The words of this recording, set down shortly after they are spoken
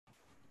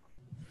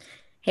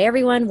Hey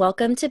everyone,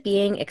 welcome to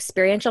Being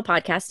Experiential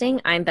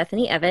Podcasting. I'm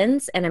Bethany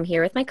Evans and I'm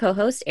here with my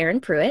co-host Erin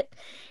Pruitt,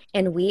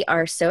 and we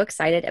are so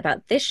excited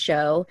about this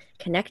show,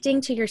 Connecting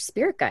to Your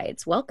Spirit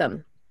Guides.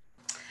 Welcome.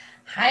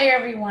 Hi,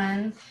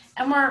 everyone.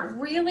 And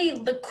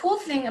the cool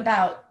thing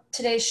about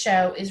today's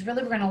show is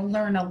really we're going to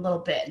learn a little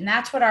bit. And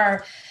that's what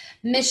our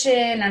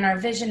mission and our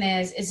vision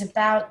is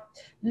about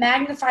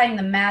magnifying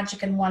the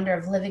magic and wonder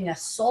of living a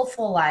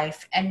soulful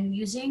life and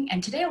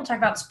today we'll talk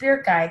about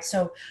spirit guides.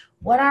 So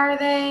what are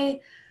they?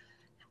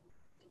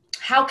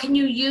 How can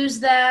you use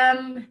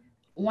them?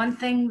 One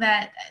thing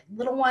that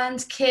little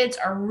ones, kids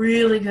are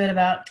really good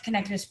about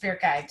connecting with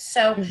spirit guides.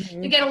 So you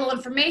Mhm. get a little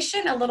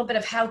information, a little bit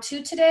of how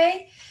to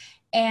today.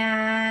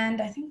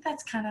 And I think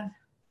that's kind of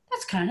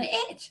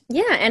it.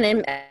 Yeah,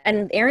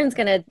 and Erin's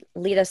going to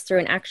lead us through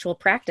an actual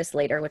practice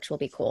later, which will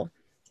be cool.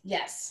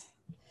 Yes.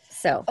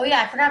 So, Oh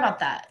yeah, I forgot about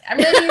that. I'm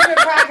really eager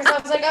to practice. I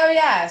was like, oh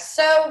yeah.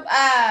 So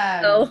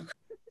so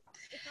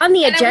on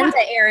the and I agenda, want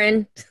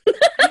Erin.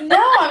 I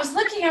know, I was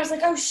looking, I was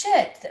like, oh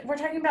shit. We're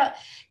talking about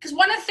because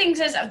one of the things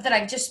is that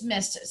I just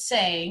missed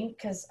saying,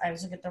 because I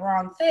was looking at the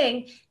wrong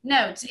thing,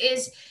 notes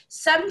is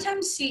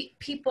sometimes see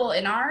people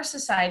in our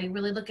society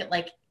really look at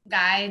like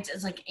guides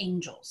as like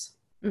angels.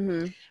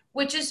 Hmm.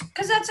 Which is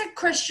because that's a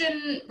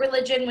Christian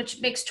religion, which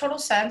makes total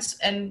sense.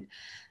 And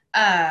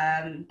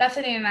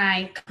Bethany and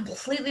I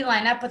completely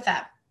line up with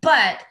that.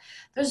 But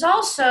there's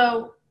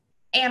also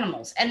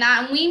animals, and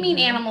we mean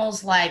Hmm.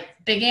 animals like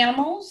big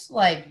animals,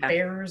 like Yeah.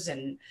 bears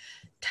and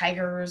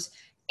tigers,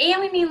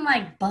 and we mean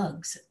like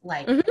bugs,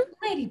 like Hmm.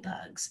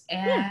 ladybugs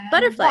Yeah, and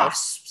butterflies.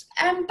 wasps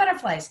and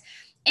butterflies.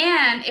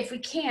 And if we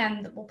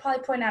can, we'll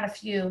probably point out a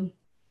few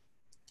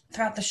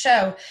throughout the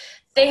show.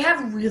 They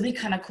have really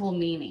kind of cool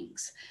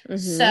meanings.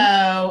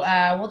 So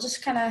Hmm. we'll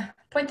just kind of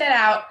point that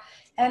out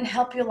and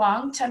help you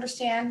along to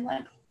understand,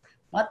 like,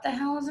 what the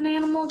hell is an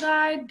animal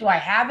guide? Do I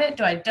have it?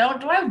 Do I don't?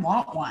 Do I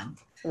want one?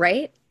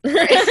 Right? Do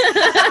Right?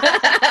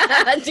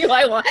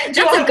 I want? Do That's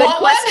a I good want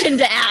question one?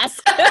 to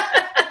ask.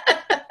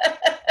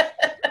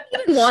 I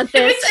didn't want if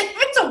this. it's if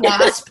it's a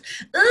wasp,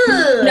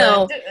 ugh.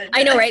 No,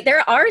 I know, right?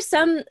 There are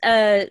some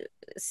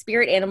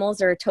spirit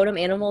animals or totem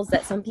animals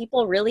that some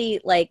people really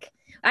like.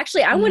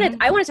 Actually, Mm-hmm.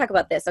 I want to talk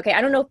about this. Okay,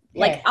 I don't know,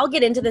 like Okay. I'll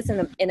get into this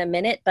in a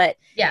minute, but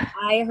Yeah.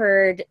 I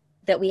heard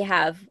that we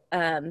have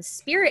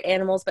spirit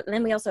animals, but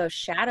then we also have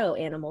shadow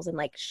animals and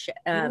like so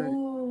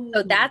Ooh.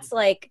 that's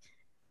like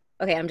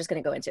okay, I'm just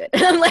going to go into it.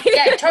 I'm like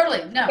Yeah.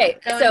 Totally. No. okay,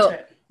 Go into so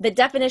it. the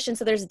definition,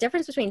 so there's a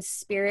difference between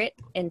spirit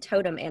and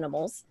totem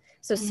animals.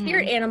 So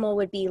spirit Mm-hmm. animal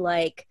would be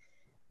like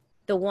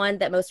the one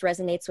that most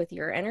resonates with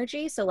your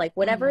energy. So like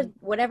Mm-hmm.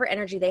 whatever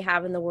energy they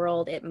have in the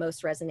world, it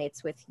most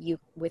resonates with you.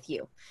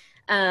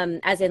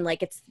 As in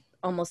like it's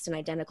almost an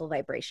identical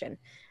vibration.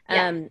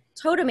 Yeah.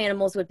 Totem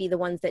animals would be the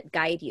ones that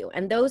guide you,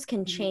 and those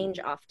can Mm-hmm. change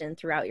often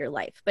throughout your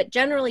life. But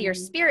generally, your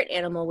Mm-hmm. spirit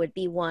animal would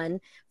be one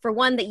for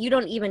one that you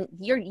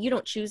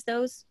don't choose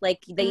those.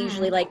 Like they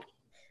usually Mm-hmm. like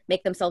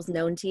make themselves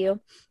known to you,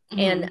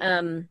 and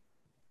Mm-hmm.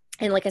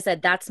 and like I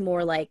said, that's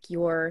more like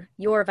your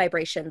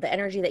vibration, the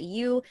energy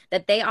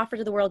that they offer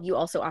to the world, you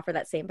also offer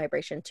that same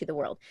vibration to the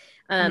world.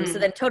 So Mm-hmm.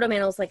 then totem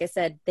animals, like I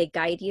said, they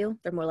guide you,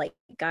 they're more like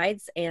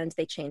guides and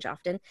they change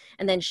often.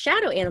 And then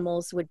shadow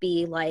animals would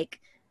be like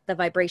the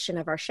vibration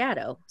of our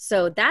shadow.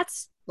 So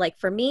that's like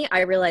for me,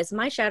 I realize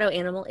my shadow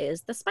animal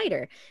is the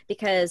spider,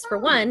 because for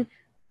Oh. one,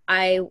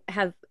 I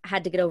have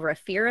had to get over a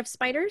fear of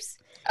spiders.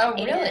 Oh,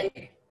 and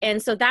really?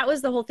 and so that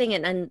was the whole thing.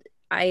 And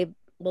I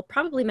will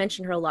probably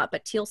mention her a lot,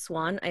 but Teal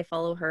Swan, I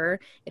follow her.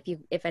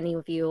 If any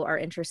of you are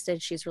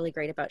interested, she's really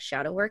great about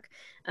shadow work.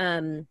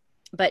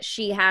 But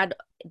she had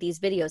these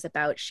videos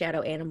about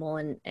shadow animal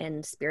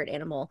and spirit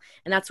animal,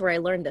 and that's where I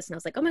learned this. And I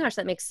was like, oh my gosh,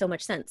 that makes so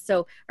much sense.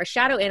 So our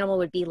shadow animal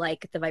would be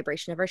like the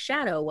vibration of our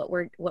shadow, what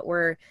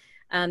we're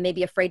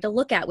maybe afraid to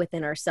look at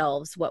within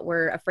ourselves, what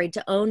we're afraid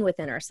to own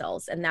within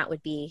ourselves, and that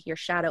would be your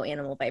shadow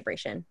animal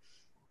vibration.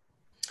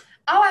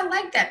 Oh, I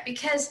like that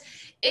because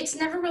it's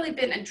never really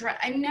been addressed.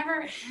 I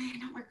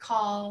don't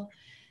recall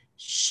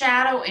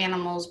shadow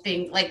animals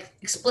being like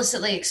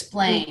explicitly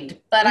explained,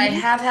 but I Mm-hmm.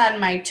 have had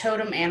my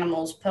totem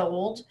animals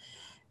pulled. It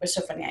was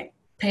so funny. I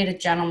paid a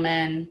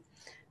gentleman,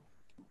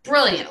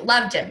 brilliant,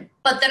 loved him.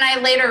 But then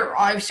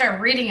I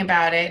started reading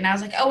about it and I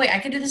was like, oh wait, I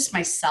could do this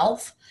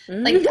myself.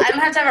 Like I Mm-hmm. don't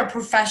have to have a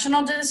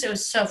professional do this. It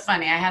was so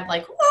funny. I had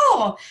like,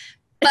 whoa.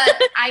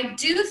 But I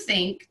do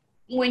think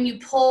when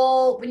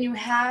you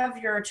have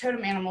your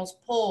totem animals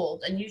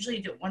pulled, and usually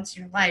you do it once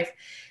in your life,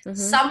 Mm-hmm.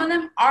 some of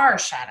them are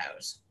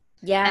shadows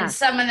and Yeah.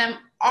 some of them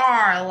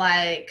are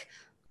like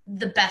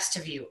the best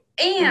of you.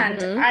 And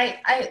Mm-hmm.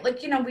 I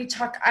like, you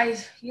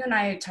and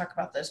I talk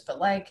about this, but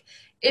like,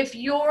 if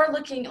you're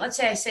looking, let's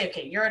say I say,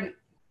 okay, you're an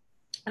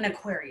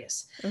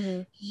Aquarius,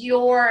 Mm-hmm.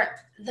 you're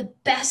the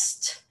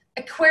best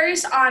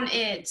Aquarius on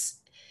its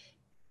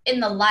in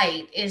the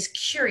light is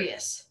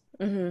curious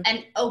Mm-hmm.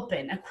 and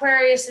open.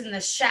 Aquarius in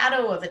the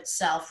shadow of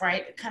itself,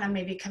 right? Kind of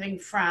maybe coming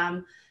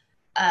from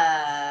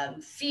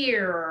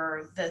fear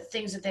or the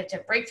things that they have to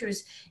have breakthroughs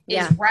is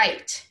Yeah.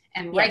 right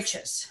and Yes.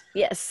 righteous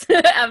Yes.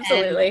 and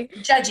Absolutely.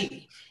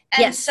 judgy.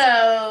 And Yes.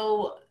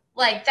 so,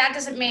 like that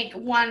doesn't make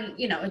one,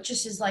 it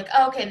just is like,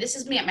 oh, okay, this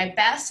is me at my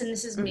best and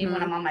this is me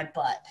when I'm on my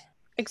butt.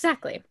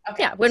 Exactly.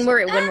 Okay. Yeah, when we're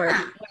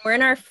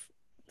in our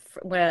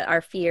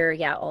fear,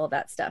 yeah, all of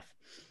that stuff.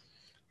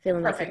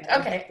 Feeling perfect. like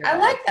Okay. I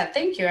like that.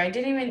 Thank you. I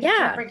didn't even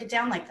kind of break it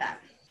down like that.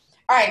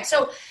 All right.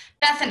 So,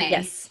 Bethany.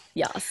 Yes.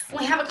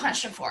 We have a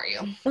question for you.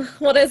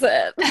 What is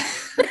it?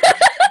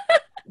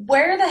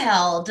 Where the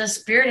hell does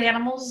spirit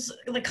animals,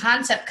 the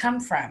concept, come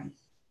from?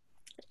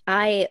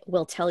 I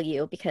will tell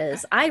you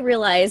because I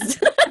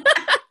realized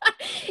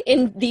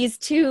in these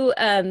two,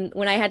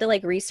 when I had to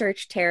like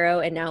research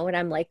tarot, and now when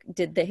I'm like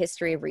did the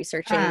history of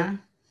researching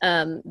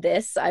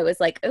this, I was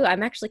like, oh,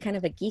 I'm actually kind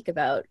of a geek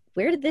about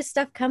where did this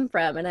stuff come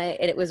from, and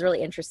it was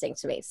really interesting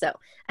to me. So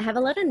I have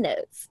a lot of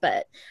notes,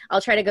 but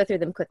I'll try to go through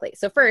them quickly.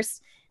 So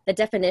first, the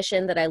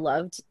definition that I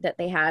loved that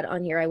they had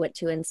on here, I went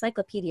to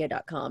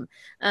encyclopedia.com.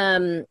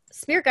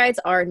 Spirit guides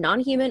are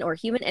non-human or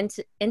human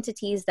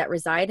entities that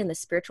reside in the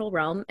spiritual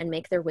realm and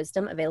make their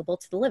wisdom available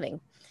to the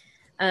living.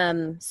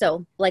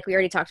 So like we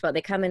already talked about,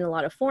 they come in a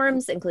lot of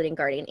forms, including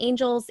guardian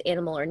angels,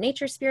 animal or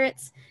nature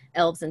spirits,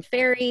 elves and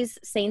fairies,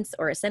 saints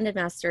or ascended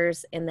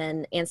masters, and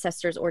then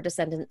ancestors or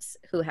descendants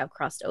who have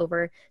crossed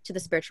over to the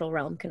spiritual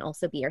realm can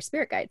also be our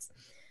spirit guides.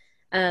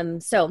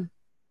 So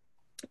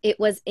it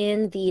was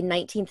in the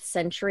 19th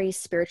century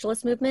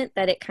spiritualist movement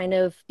that it kind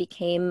of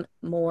became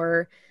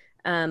more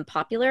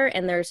popular.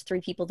 And there's three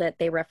people that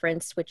they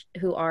referenced,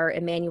 who are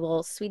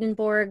Emanuel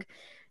Swedenborg,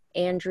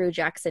 Andrew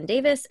Jackson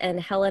Davis, and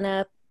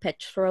Helena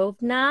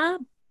Petrovna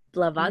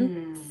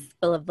Blavatsky.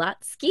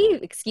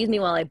 Excuse me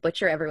while I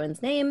butcher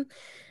everyone's name.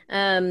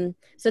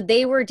 So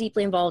they were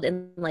deeply involved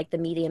in like the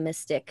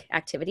mediumistic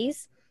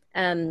activities.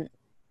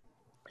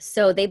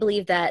 So they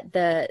believe that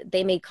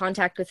they made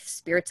contact with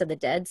spirits of the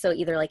dead, so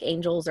either like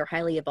angels or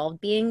highly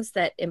evolved beings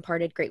that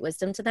imparted great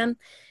wisdom to them.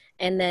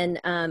 And then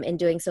in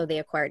doing so, they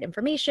acquired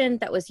information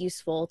that was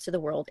useful to the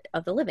world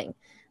of the living.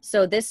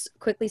 So this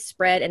quickly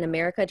spread in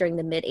America during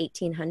the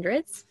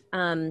mid-1800s.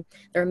 There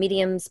were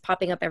mediums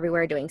popping up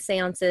everywhere doing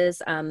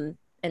seances. And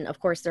of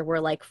course, there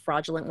were like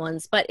fraudulent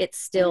ones, but it's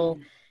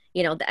still...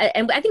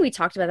 and I think we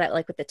talked about that,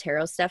 like with the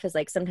tarot stuff, is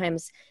like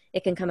sometimes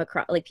it can come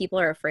across like people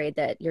are afraid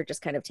that you're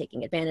just kind of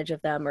taking advantage of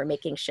them or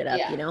making shit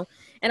up,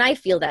 and I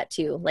feel that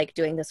too, like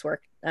doing this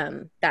work,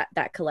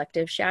 that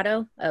collective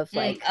shadow of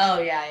like,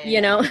 I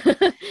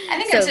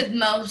think that's in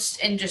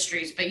most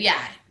industries, but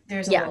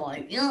there's a little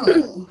like,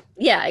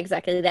 yeah,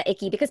 exactly, that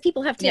icky, because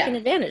people have taken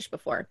advantage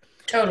before.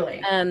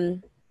 Totally.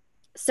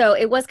 So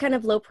it was kind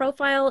of low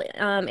profile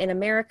in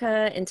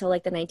America until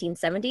like the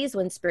 1970s,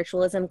 when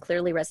spiritualism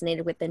clearly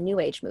resonated with the New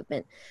Age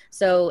movement.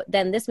 So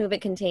then this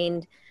movement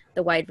contained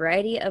the wide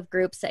variety of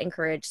groups that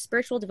encouraged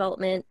spiritual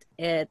development.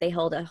 They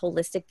held a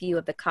holistic view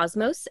of the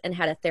cosmos and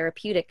had a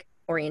therapeutic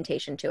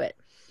orientation to it.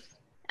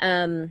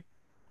 Then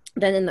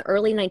in the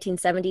early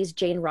 1970s,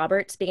 Jane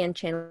Roberts began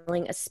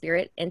channeling a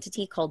spirit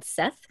entity called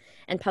Seth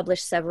and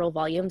published several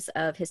volumes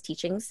of his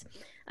teachings.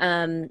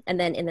 And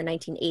then in the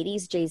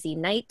 1980s, J.Z.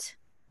 Knight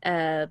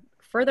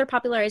further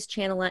popularized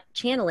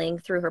channeling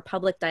through her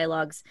public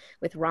dialogues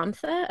with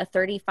Ramtha, a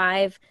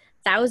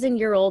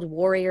 35,000-year-old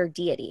warrior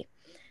deity.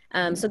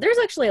 So there's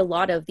actually a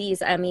lot of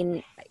these. I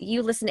mean,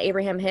 you listen to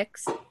Abraham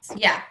Hicks.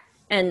 Yeah.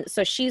 And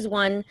so she's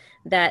one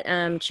that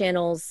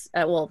channels,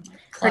 her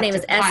name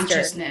is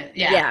Esther.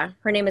 Yeah,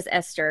 her name is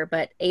Esther,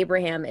 but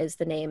Abraham is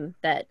the name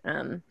that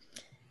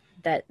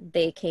that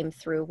they came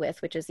through with,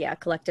 which is,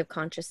 collective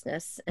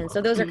consciousness. And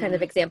so those are kind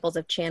of examples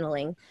of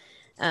channeling.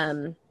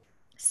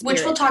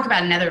 Which we'll talk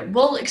about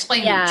we'll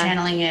explain what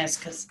channeling is,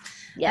 because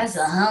that's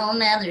a whole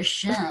nother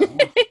show.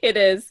 It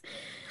is.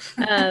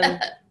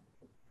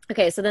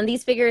 Okay, so then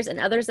these figures and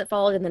others that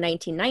followed in the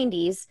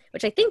 1990s,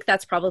 which I think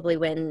that's probably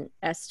when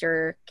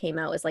Esther came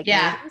out, was like,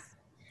 I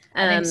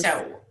think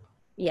so.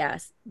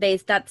 Yes,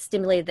 that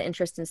stimulated the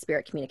interest in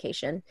spirit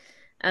communication.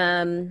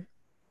 And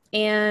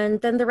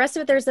then the rest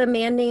of it, there's a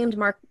man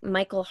named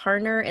Michael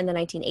Harner in the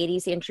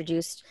 1980s. He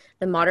introduced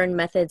the modern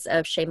methods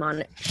of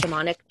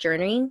shamanic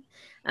journeying.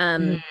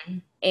 And,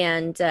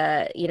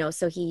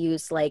 so he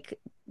used like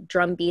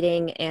drum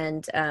beating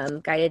and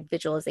guided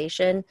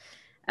visualization.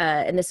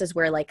 And this is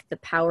where like the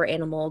power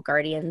animal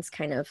guardians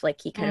kind of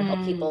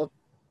help people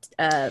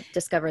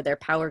discover their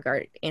power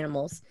guard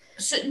animals.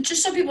 So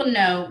just so people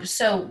know,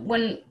 so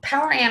when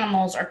power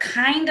animals are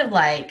kind of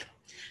like,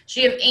 so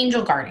you have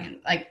angel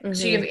guardian,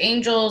 so you have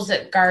angels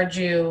that guard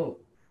you.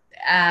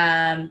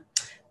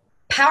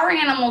 Power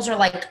animals are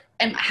like,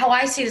 and how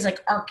I see it is like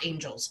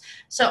archangels.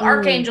 So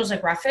archangels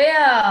like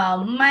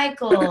Raphael,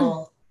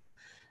 Michael.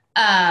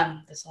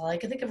 That's all I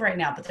can think of right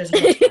now, but there's a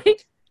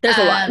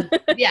lot.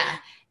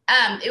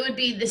 It would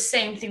be the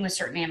same thing with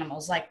certain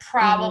animals. Like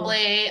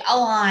probably a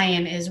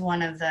lion is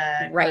one of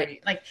the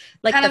like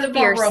kind of the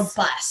fierce, more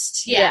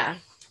robust. Yeah.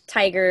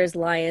 Tigers,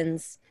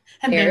 lions,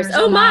 and bears.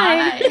 Oh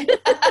my.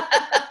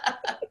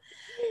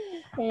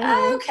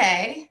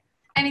 Okay.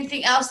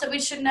 Anything else that we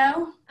should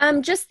know?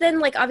 Just then,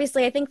 like,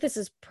 obviously, I think this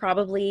is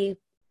probably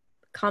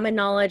common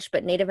knowledge,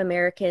 but Native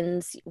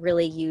Americans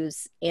really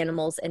use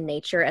animals and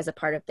nature as a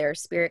part of their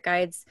spirit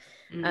guides.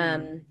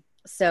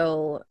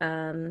 So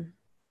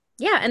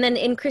yeah, and then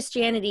in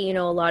Christianity, you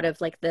know, a lot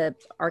of like the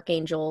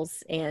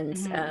archangels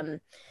Mm-hmm.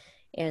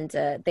 and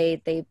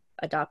they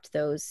adopt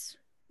those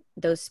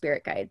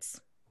spirit guides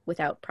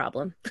without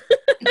problem.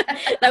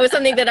 That was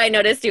something that I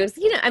noticed too. Is,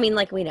 you know, I mean,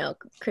 like we know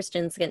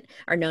Christians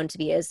are known to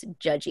be as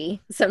judgy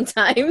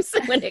sometimes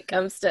when it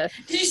comes to.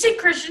 Did you say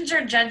Christians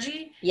are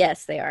judgy?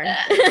 Yes, they are. Don't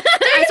I'm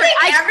you sorry.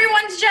 think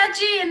everyone's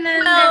judgy and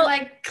then they're Well,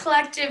 like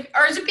collective,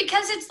 or is it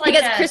because it's like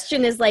because a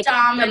Christian is like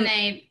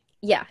dominate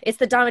yeah, it's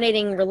the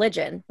dominating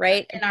religion,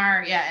 right? in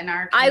our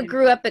I community?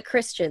 grew up a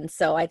Christian,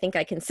 so I think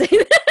I can say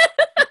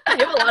that. I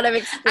have a lot of I grew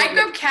experience.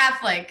 up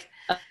Catholic,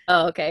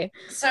 Oh, okay.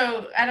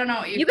 so I don't know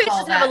what You you'd guys call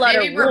just have a that. lot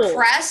of Maybe rules.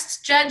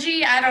 repressed,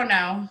 judgy. I don't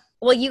know.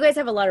 Well, you guys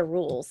have a lot of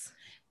rules.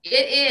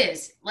 It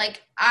is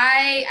like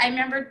I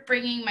remember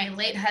bringing my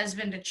late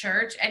husband to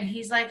church, and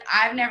he's like,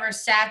 I've never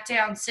sat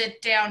down,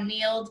 sit down,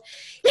 kneeled.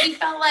 He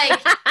felt like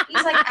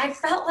he's like I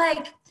felt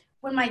like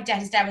when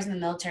his dad was in the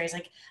military. He's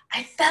like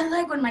I felt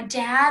like when my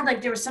dad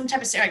like there was some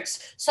type of like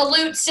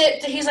salute,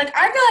 sit. He's like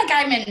I feel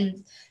like I'm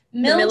in The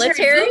military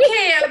military? boot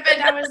camp,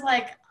 and I was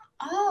like,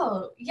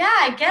 oh yeah,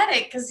 I get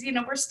it because you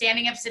know we're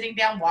standing up, sitting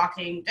down,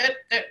 walking. Duh,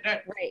 duh, duh.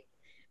 Right.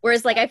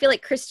 Whereas like I feel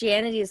like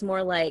Christianity is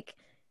more like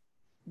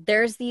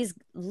there's these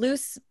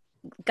loose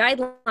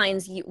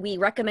guidelines we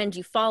recommend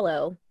you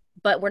follow,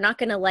 but we're not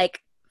going to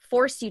like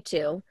force you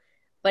to.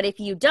 But if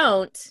you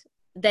don't,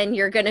 then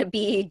you're going to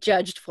be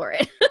judged for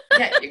it.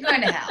 Yeah, you're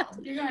going to hell.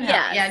 You're going to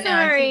hell. Yeah, Yeah, no,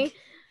 I sorry.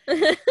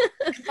 think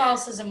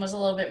Catholicism was a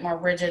little bit more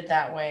rigid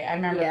that way. I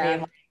remember being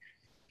Yeah.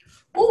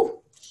 like, "Ooh,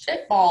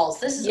 shit balls!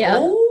 This is Yeah.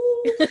 oh."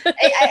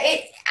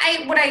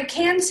 What I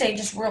can say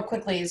just real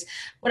quickly is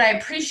what I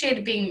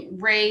appreciated being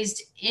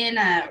raised in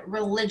a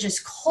religious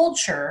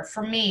culture.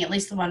 For me, at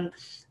least the one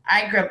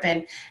I grew up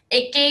in,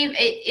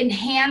 it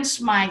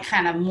enhanced my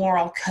kind of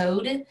moral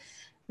code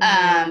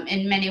Mm-hmm.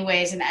 in many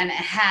ways, and it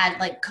had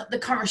like the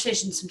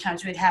conversation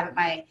sometimes we'd have at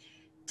my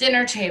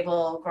dinner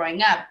table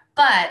growing up.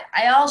 But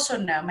I also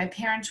know my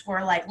parents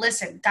were like,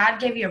 listen, God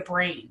gave you a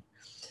brain.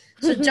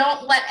 So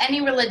don't let any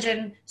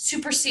religion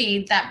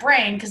supersede that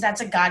brain because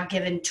that's a God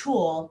given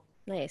tool.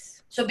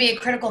 Nice. So be a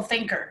critical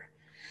thinker.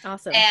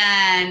 Awesome.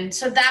 And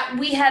so that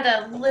we had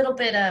a little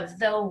bit of,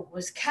 though it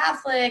was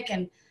Catholic,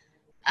 and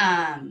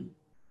um,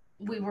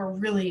 we were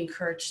really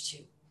encouraged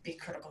to be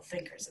critical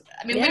thinkers.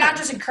 I mean, we're not Yeah.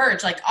 just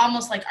encouraged, like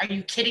almost like, are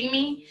you kidding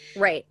me?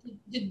 Right.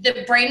 Did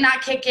the brain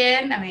not kick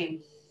in? I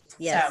mean, so, all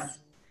Yes.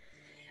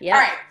 Yep.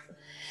 right.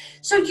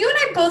 So you and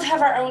I both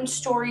have our own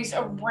stories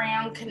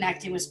around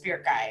connecting with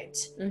spirit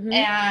guides. Mm-hmm.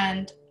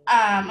 And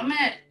I'm going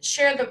to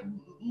share the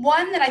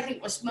one that I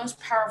think was most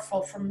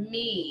powerful for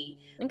me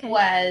Okay.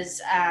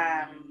 was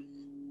I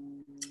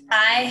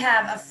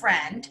have a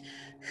friend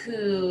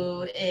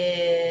who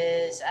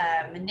is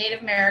a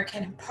Native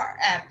American,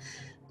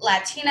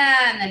 Latina,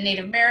 and then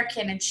Native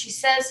American, and she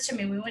says to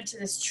me, we went to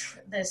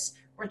this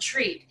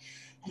retreat,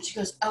 and she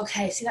goes,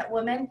 "Okay, see that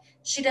woman?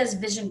 She does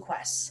vision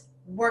quests.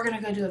 We're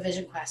gonna go do a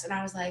vision quest." And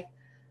I was like,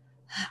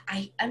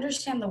 I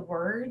understand the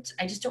words,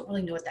 I just don't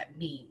really know what that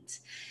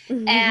means.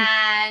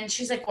 And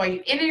she's like, well, are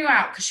you in or you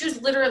out? Because she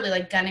was literally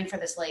like gunning for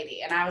this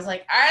lady. And I was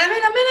like, all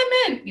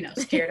right, I'm in, you know,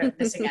 scared of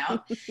missing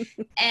out.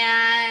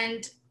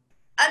 And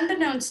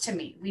unbeknownst to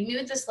me, we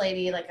knew this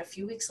lady like a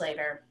few weeks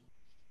later.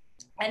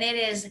 And it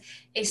is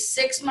a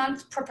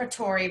 6-month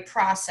preparatory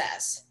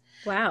process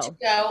to Wow.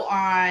 go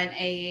on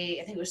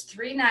I think it was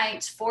 3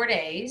 nights, 4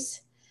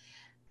 days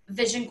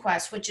vision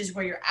quest, which is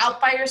where you're out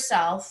by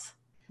yourself.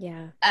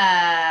 Yeah.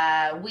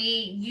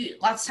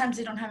 Lots of times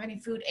they don't have any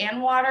food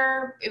and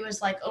water. It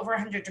was like over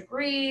 100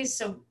 degrees,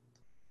 so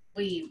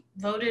we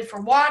voted for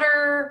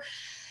water,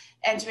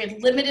 and so we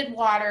had limited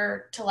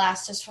water to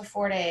last us for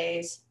 4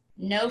 days,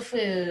 no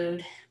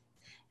food,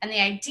 and the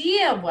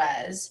idea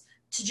was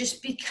to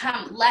just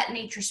let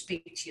nature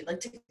speak to you, like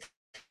to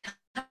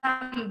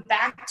come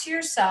back to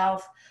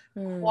yourself,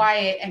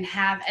 quiet,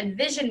 and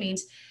vision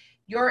means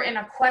you're in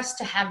a quest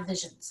to have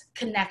visions,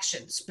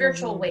 connections,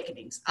 spiritual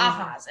awakenings,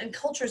 ahas, and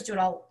cultures do it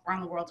all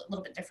around the world a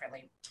little bit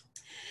differently.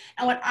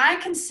 And what I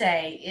can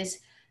say is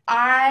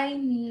I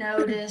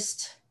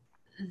noticed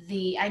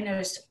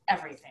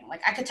everything.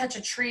 Like I could touch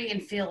a tree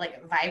and feel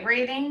like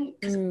vibrating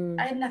because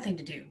I had nothing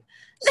to do.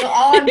 So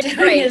all I'm doing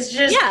Right. is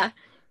just Yeah.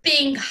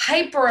 being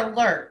hyper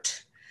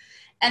alert.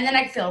 And then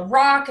I could feel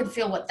rock and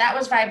feel what that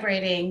was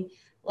vibrating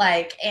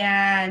like.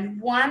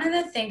 And one of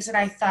the things that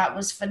I thought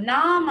was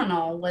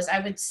phenomenal was I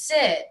would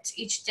sit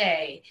each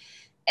day,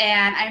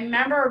 and I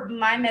remember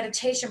my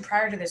meditation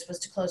prior to this was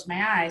to close my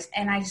eyes,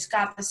 and I just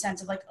got the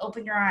sense of like,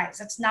 open your eyes.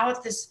 That's not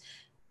what this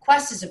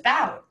quest is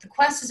about. The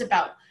quest is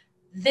about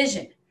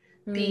vision,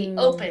 be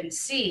open,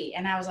 see.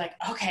 And I was like,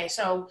 okay.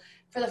 So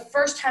for the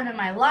first time in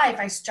my life,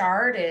 I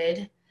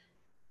started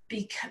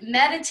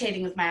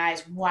meditating with my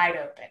eyes wide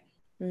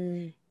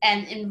open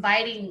and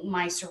inviting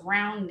my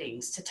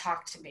surroundings to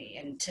talk to me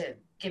and to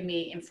give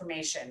me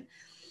information.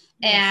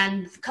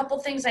 And a couple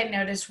things I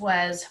noticed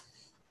was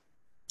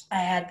I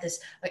had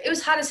this, like, it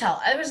was hot as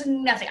hell. It was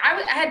nothing.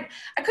 I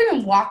couldn't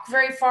even walk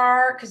very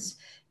far because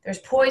there's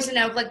poison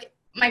oak. Like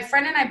my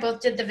friend and I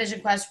both did the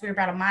Vision Quest. We were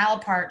about a mile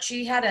apart.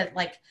 She had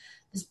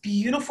this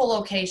beautiful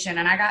location,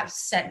 and I got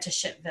sent to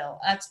Shitville.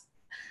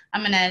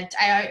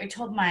 I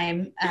told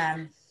my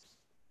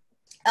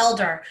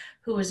elder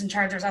who was in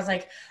charge of us, I was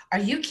like, are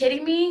you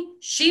kidding me?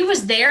 She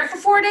was there for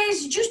 4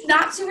 days. Did you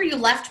not see where you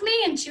left me?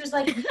 And she was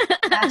like,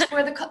 that's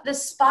where the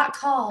spot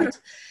called.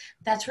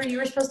 That's where you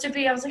were supposed to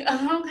be. I was like,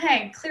 oh,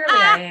 okay, clearly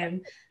I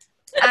am.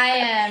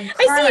 I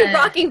see you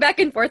rocking back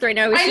and forth right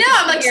now. I know,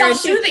 I'm like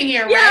self-soothing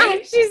here, right? Yeah,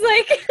 she's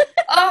like.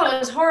 Oh, it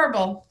was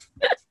horrible.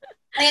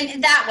 And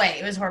in that way,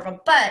 it was horrible.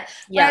 But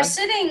when I was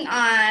sitting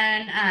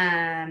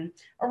on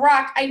a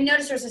rock, I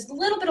noticed there was this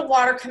little bit of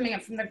water coming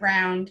up from the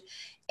ground,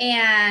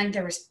 and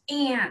there was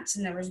ants,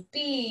 and there was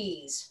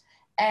bees,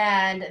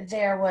 and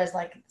there was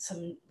like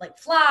some like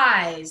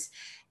flies.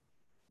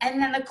 And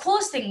then the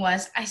coolest thing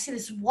was I see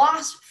this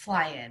wasp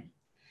fly in.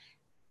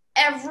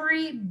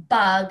 Every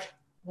bug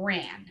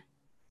ran.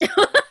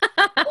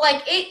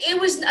 Like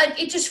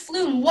it just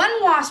flew in one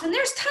wasp, and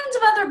there's tons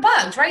of other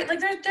bugs, right? Like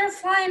they're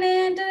flying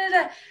in,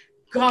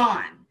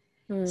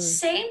 gone.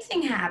 Same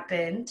thing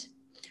happened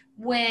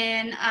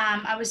when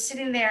I was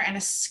sitting there and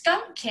a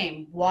skunk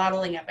came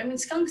waddling up. I mean,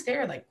 skunks,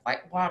 they're like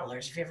quite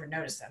waddlers if you ever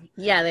notice them.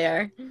 Yeah, they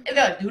are. And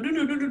they're like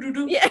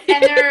do. Yeah.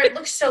 And it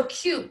looks so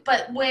cute.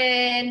 But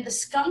when the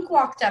skunk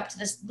walked up to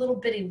this little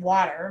bitty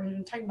water,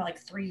 I'm talking about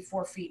like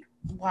 3-4 feet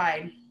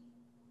wide.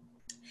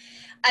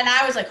 And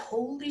I was like,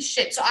 holy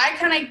shit. So I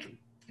kind of,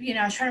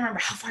 I was trying to remember,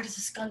 how far does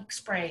a skunk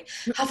spray?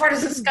 How far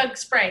does a skunk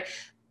spray?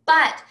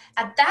 But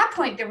at that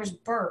point, there was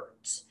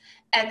birds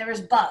and there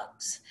was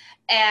bugs.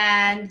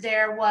 And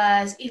there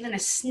was even a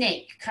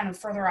snake kind of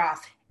further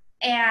off.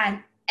 And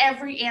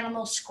every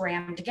animal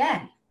scrammed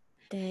again.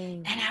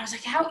 Dang. And I was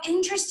like, how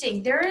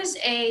interesting. There is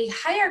a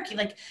hierarchy.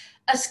 Like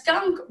a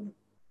skunk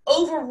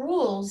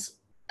overrules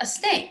a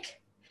snake.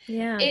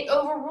 Yeah. It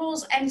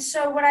overrules. And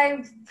so what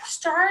I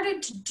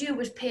started to do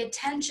was pay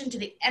attention to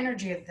the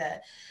energy of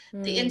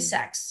the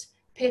insects,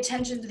 pay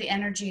attention to the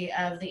energy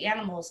of the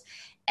animals.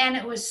 And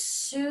it was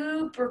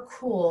super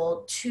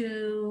cool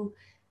to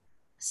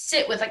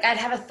sit with. Like I'd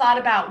have a thought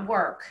about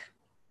work,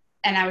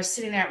 and I was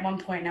sitting there at one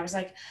point and I was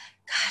like,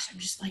 gosh, I'm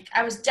just like,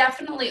 I was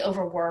definitely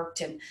overworked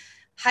and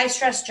high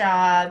stress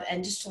job,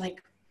 and just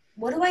like,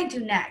 what do I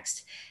do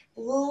next?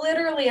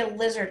 Literally a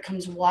lizard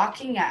comes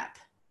walking up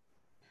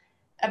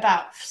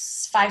about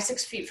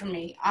 5-6 feet from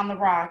me on the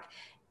rock,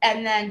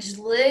 and then just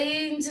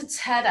leans its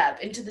head up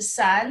into the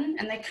sun,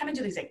 and they kind of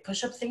do these like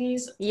push-up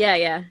thingies.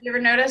 Yeah. You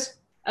ever notice?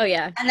 Oh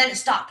yeah. And then it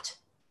stopped,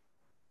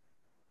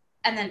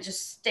 and then it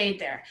just stayed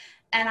there.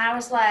 And I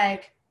was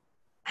like,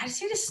 I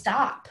just need to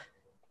stop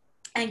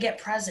and get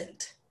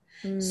present.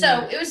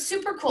 So it was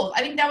super cool.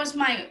 I think that was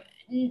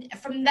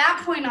from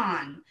that point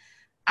on,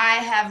 I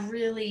have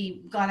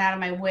really gone out of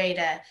my way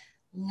to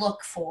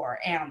look for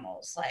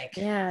animals, like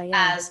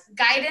as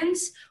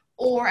guidance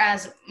or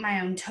as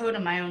my own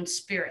totem, my own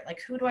spirit.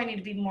 Like, who do I need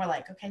to be more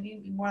like? Okay, I need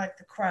to be more like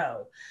the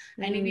crow.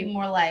 I need to be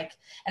more like,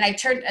 and I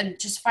turned and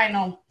just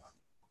final,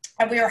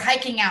 and we were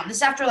hiking out. This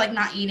is after like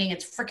not eating.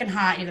 It's freaking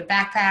hot. You have a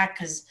backpack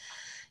because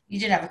you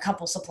did have a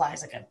couple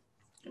supplies, like I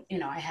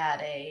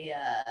had a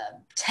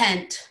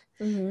tent,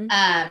 and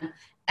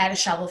a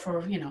shovel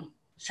for,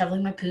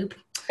 shoveling my poop.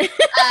 And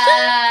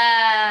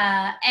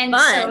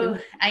fun. So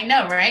I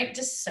know, right?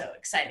 Just so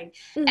exciting.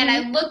 And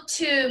I looked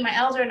to my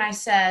elder and I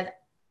said,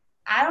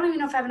 I don't even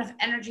know if I have enough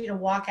energy to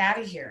walk out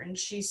of here. And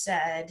she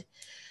said,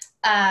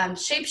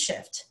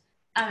 shapeshift.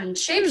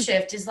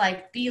 Shapeshift is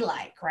like be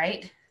like,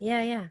 right?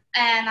 Yeah.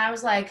 And I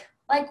was like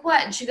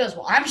what? And she goes,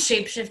 well, I'm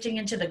shapeshifting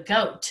into the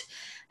goat.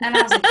 And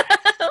I was like,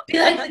 be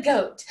like the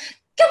goat.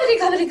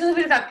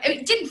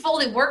 It didn't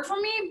fully work for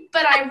me,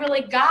 but I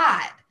really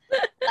got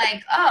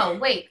like, oh,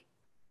 wait,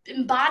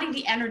 embody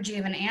the energy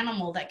of an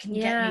animal that can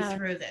get me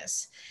through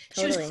this.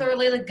 Totally. She was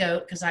clearly the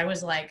goat, because maybe I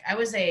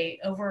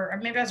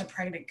was a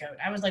pregnant goat.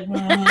 I was like,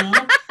 but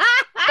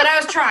I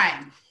was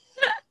trying.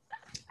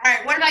 All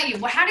right, what about you?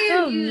 How do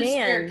you use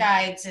spirit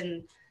guides?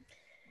 And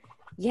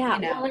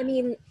well, I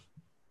mean,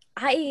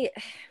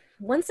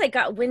 once I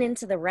went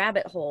into the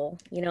rabbit hole,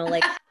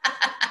 like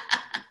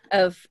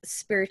of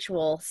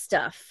spiritual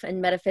stuff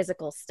and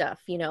metaphysical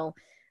stuff,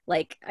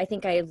 like I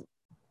think I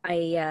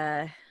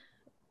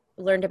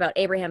learned about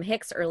Abraham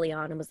Hicks early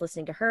on and was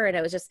listening to her, and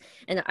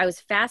I was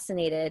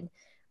fascinated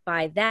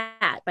by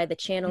the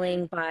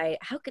channeling, by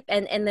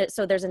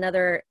so there's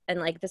another, and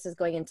like this is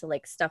going into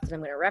like stuff that I'm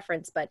going to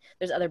reference, but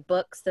there's other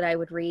books that I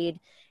would read.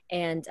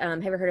 And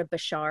have you ever heard of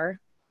Bashar?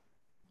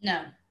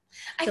 No.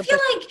 I feel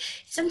like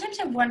sometimes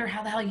I wonder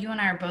how the hell you and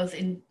I are both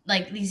in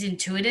like these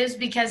intuitives,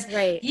 because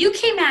you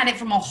came at it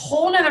from a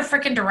whole nother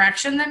freaking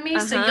direction than me.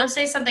 So you'll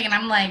say something and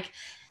I'm like,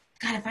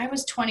 God, if I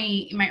was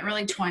 20, in my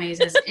early 20s,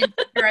 as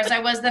insecure as I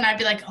was then, I'd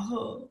be like,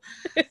 oh,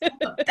 I'm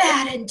a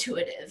bad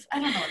intuitive. I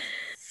don't know what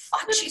the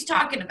fuck she's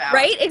talking about.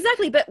 Right?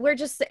 Exactly. But we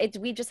just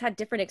had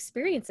different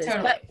experiences.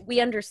 Totally. But we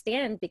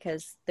understand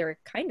because they're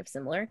kind of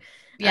similar.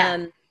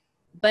 Yeah.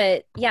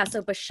 But yeah,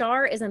 so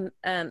Bashar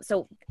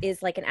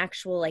is like an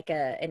actual, like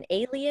an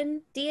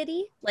alien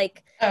deity.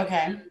 Like,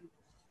 okay.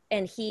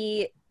 And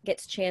he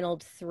gets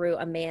channeled through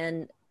a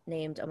man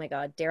named, oh my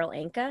God, Daryl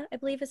Anka, I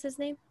believe is his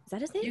name. Is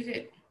that his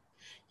name?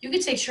 You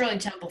could say Shirley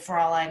Temple for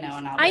all I know,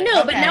 and I'll I be know,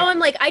 like, but okay. now I'm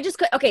like, I just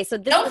could. Okay, so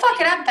this. Don't fuck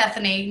it up,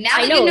 Bethany. Now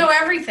I that you know. know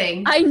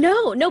everything. I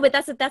know. No, but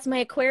that's my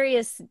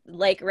Aquarius,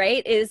 like,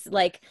 right? Is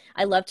like,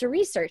 I love to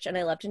research and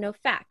I love to know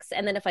facts.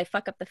 And then if I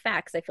fuck up the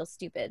facts, I feel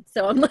stupid.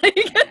 So I'm like,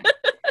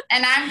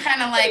 and I'm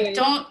kind of like, anyways.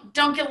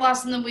 don't get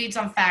lost in the weeds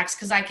on facts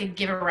because I could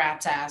give a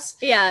rat's ass.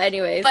 Yeah.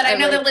 Anyways, but I I'm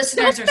know like, the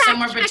listeners are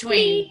somewhere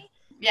between. Me.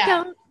 Yeah.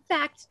 Don't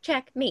fact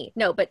check me.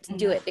 No, but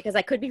do it because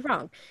I could be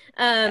wrong.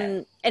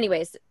 Okay.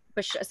 Anyways,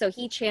 but so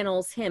he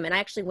channels him, and I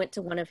actually went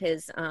to one of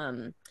his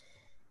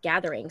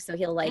gatherings. So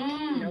he'll like,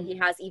 he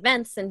has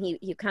events, and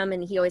you come,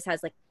 and he always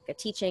has like a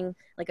teaching,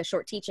 like a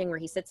short teaching where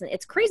he sits, and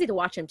it's crazy to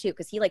watch him too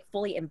because he like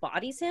fully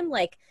embodies him.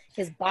 Like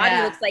his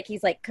body looks like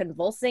he's like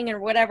convulsing or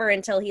whatever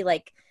until he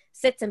like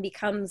sits and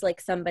becomes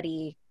like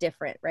somebody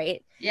different,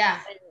 right? Yeah.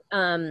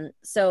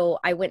 So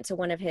I went to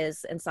one of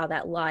his and saw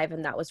that live,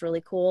 and that was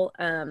really cool.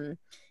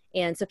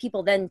 And so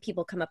people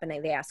come up and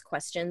they ask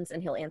questions,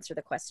 and he'll answer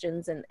the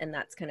questions, and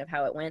that's kind of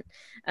how it went.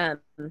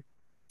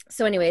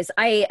 So anyways,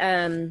 I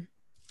don't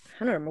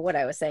remember what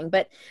I was saying,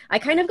 but I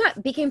kind of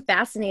became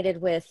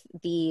fascinated with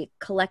the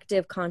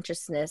collective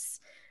consciousness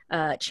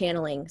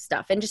channeling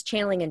stuff and just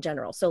channeling in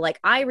general. So like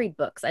I read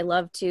books. I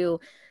love to,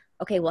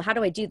 okay, well, how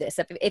do I do this?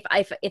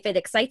 If it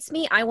excites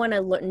me, I want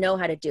to know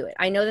how to do it.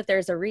 I know that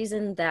there's a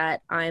reason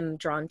that I'm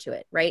drawn to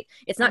it, right?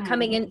 It's not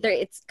coming in there.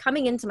 It's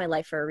coming into my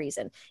life for a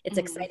reason. It's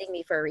exciting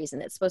me for a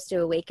reason. It's supposed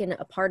to awaken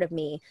a part of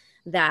me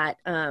that,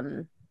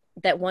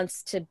 that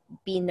wants to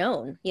be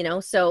known,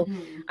 so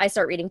I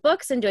start reading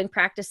books and doing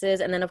practices.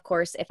 And then of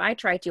course, if I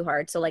try too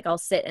hard, so like I'll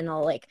sit and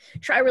I'll like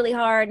try really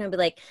hard and I'll be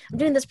like, I'm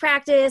doing this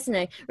practice and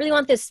I really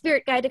want this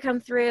spirit guide to come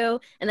through,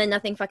 and then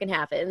nothing fucking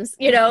happens,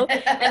 and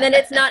then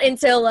it's not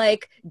until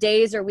like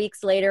days or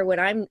weeks later when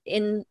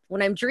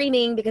I'm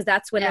dreaming, because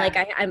that's when like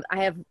I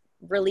have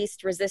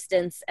released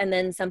resistance, and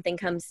then something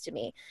comes to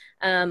me,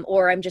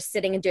 or I'm just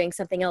sitting and doing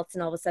something else,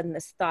 and all of a sudden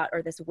this thought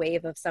or this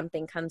wave of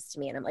something comes to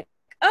me, and I'm like,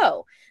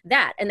 oh,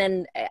 that. And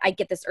then I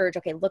get this urge,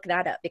 okay, look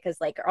that up, because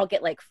like I'll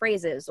get like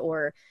phrases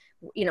or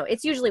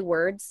it's usually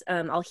words.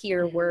 I'll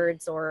hear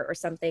words or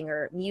something,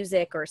 or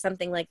music or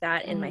something like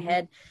that in my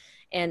head,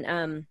 and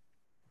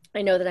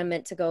I know that I'm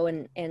meant to go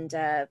and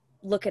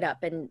look it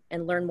up and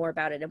learn more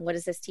about it, and what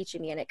is this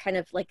teaching me. And it kind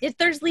of like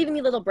there's leaving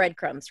me little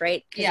breadcrumbs,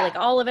 right? Because like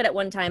all of it at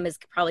one time is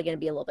probably going to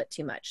be a little bit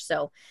too much.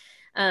 So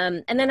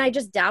and then I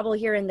just dabble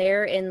here and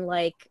there in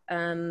like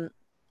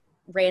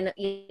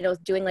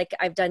doing like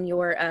I've done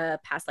your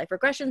past life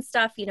regression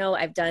stuff,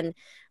 I've done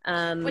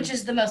which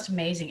is the most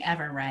amazing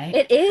ever, right?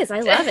 It is.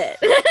 I love it.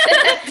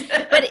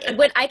 but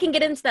when I can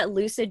get into that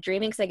lucid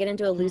dreaming, because I get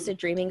into a lucid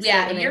dreaming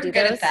state when you're I do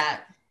good those, at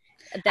that.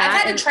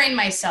 I've had to train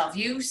myself.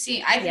 You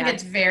see, I think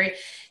it's very,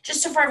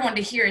 just so for everyone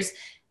to hear, is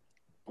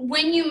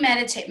when you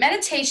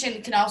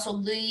meditation can also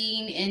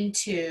lean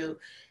into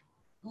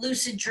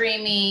lucid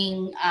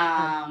dreaming,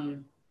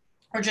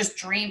 or just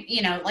dream,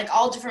 like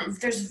all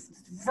different, there's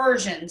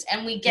versions,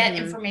 and we get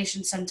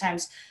information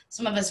sometimes,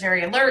 some of us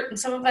very alert, and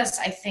some of us,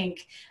 I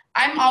think,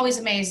 I'm always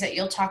amazed that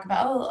you'll talk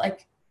about,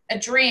 like a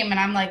dream, and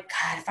I'm like,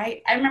 God, if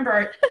I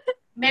remember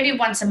maybe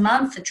once a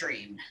month a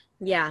dream.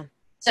 Yeah.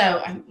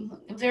 So I'm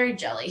very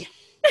jelly.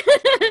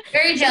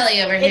 Very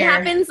jelly over here. It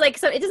happens like,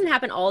 so it doesn't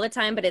happen all the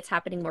time, but it's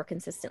happening more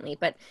consistently.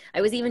 But I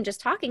was even just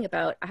talking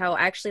about how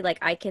actually like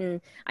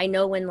I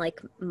know when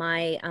like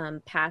my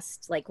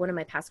past, like one of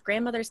my past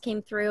grandmothers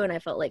came through, and I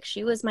felt like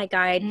she was my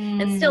guide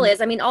and still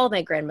is. I mean, all of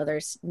my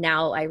grandmothers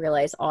now I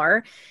realize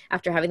are,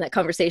 after having that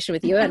conversation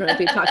with you. I don't know if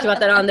we've talked about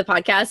that on the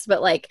podcast,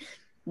 but like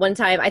one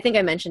time, I think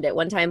I mentioned it,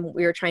 one time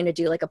we were trying to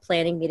do like a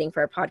planning meeting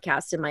for a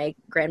podcast, and my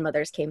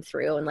grandmothers came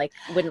through and like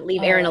wouldn't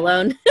leave Aaron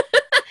alone.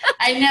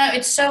 I know,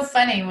 it's so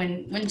funny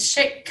when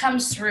shit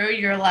comes through,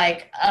 you're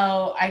like,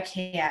 oh, I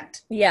can't.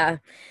 Yeah.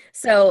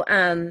 So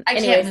I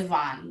can't move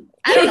on.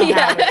 I don't know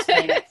how to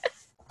explain it.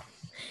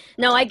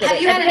 No, I get it.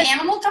 Have you had an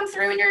animal come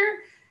through in your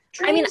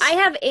dreams? I mean, I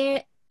have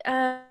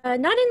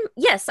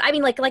yes. I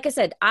mean, like I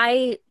said,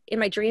 in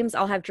my dreams,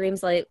 I'll have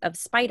dreams like of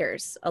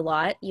spiders a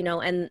lot,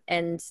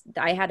 and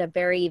I had a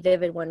very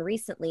vivid one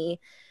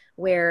recently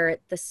where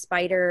the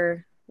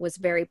spider was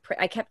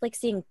I kept like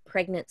seeing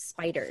pregnant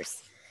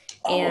spiders.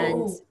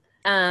 And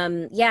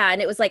and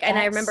it was like, and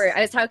I remember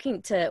I was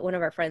talking to one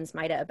of our friends,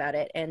 Maida, about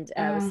it, and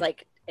I was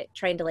like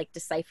trying to like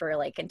decipher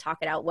like and talk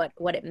it out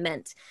what it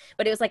meant.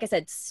 But it was like I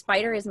said,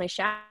 spider is my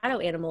shadow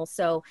animal,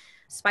 so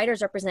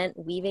spiders represent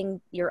weaving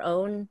your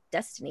own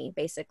destiny,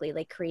 basically,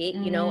 like create,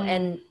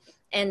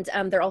 and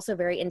they're also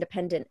very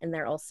independent, and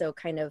they're also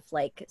kind of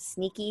like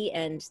sneaky,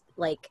 and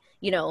like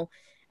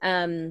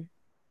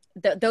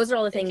those are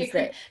all the things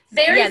that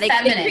very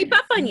feminine. They creep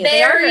up on you.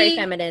 They are very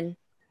feminine.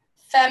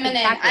 Exactly.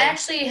 I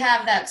actually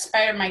have that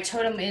spider. My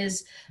totem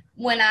is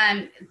when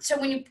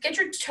you get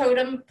your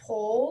totem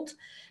pulled,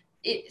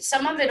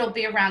 some of it'll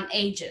be around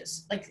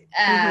ages, like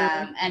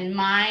and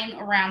mine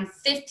around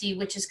 50,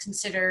 which is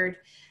considered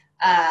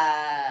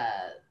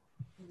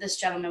this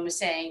gentleman was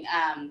saying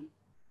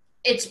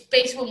it's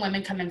basically when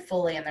women come in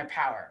fully in their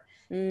power,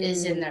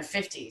 is in their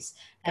 50s.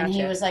 And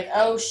Gotcha. he was like,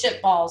 oh,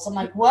 shit balls. I'm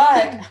like,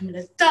 what? I'm going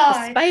to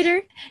die. A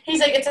spider?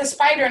 He's like, it's a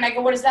spider. And I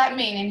go, what does that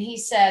mean? And he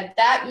said,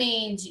 that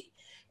means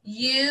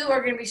you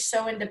are going to be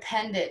so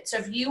independent. So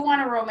if you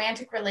want a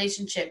romantic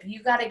relationship,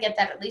 you got to get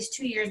that at least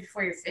 2 years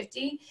before you're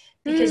 50.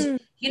 Because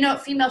you know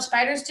what female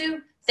spiders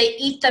do? They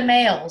eat the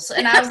males.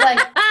 And I was like,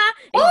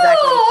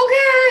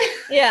 oh,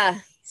 okay. Yeah.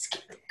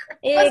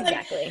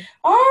 Exactly. Like,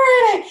 all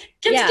right.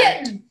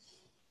 Getting.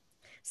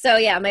 So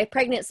yeah, my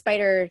pregnant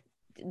spider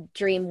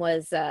dream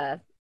was it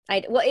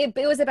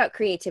was about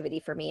creativity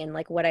for me and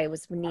like what I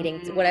was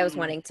needing to, what was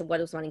wanting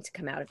to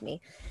come out of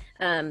me.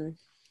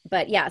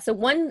 But yeah, so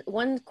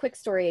one quick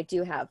story I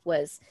do have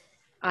was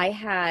I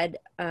had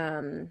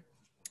have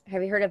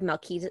you heard of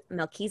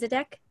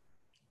Melchizedek?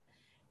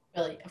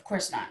 Really? Of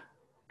course not.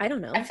 I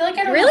don't know. I feel like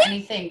I don't know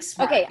anything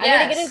smart. Okay, I'm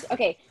gonna get it.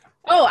 Okay.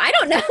 Oh, I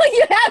don't know.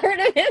 You have heard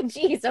of him.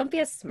 Jeez, don't be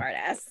a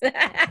smartass.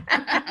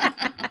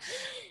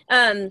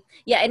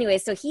 Yeah, anyway,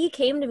 so he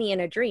came to me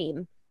in a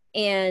dream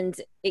and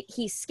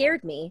he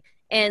scared me.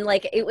 And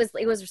like, it was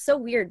so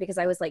weird because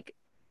I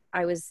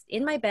was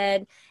in my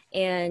bed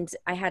and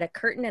I had a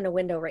curtain and a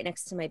window right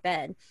next to my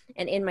bed.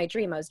 And in my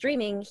dream, I was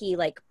dreaming, he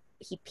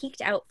peeked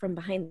out from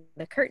behind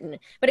the curtain,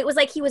 but it was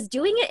like he was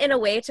doing it in a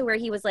way to where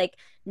he was like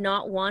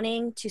not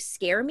wanting to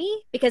scare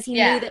me because he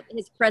knew that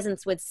his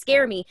presence would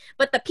scare me,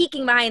 but the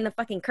peeking behind the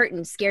fucking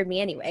curtain scared me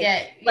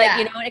anyway. You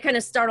know, and it kind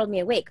of startled me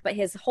awake, but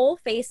his whole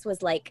face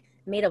was like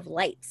made of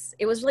lights.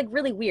 It was like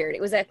really weird.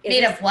 It was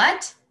made of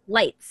what?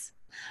 Lights.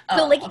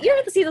 So like you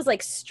ever see those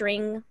like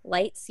string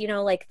lights, you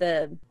know, like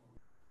the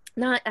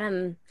not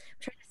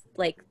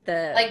like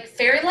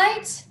fairy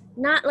lights?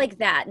 Not like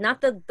that,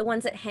 not the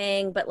ones that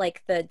hang, but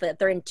like the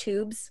they're in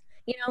tubes,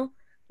 you know,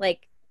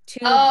 like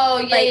tubes. Oh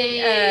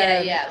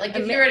yeah. Like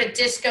if you were at a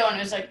disco and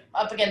it was like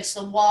up against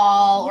the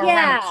wall or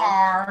around a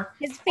car,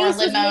 his face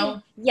or a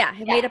limo. Was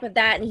made up of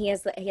that, and he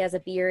has a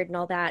beard and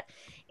all that.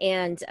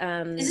 And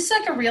is this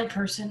like a real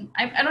person?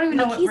 I don't even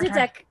know what we're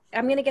talking.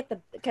 I'm gonna get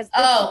because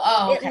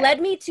okay. It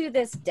led me to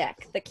this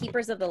deck, the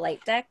Keepers of the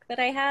Light deck that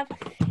I have,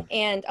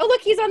 and oh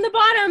look, he's on the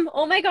bottom.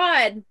 Oh my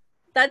god.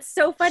 That's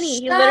so funny.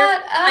 Shut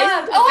up. I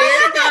have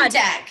that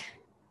deck.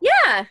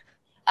 Yeah.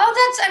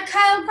 Oh, that's a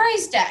Kyle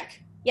Gray's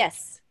deck.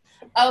 Yes.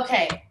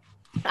 Okay.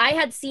 I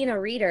had seen a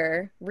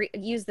reader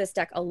use this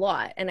deck a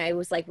lot, and I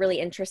was like really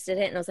interested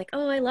in it, and I was like,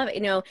 oh, I love it,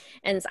 you know,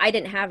 and I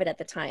didn't have it at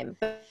the time.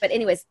 But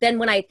anyways, then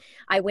when I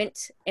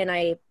went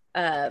and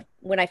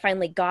when I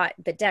finally got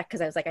the deck, because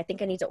I was like, I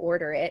think I need to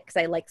order it,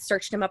 because I like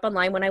searched him up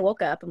online when I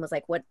woke up and was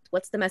like,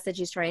 what's the message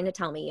he's trying to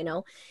tell me, you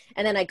know?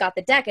 And then I got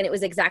the deck and it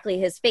was exactly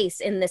his face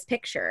in this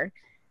picture.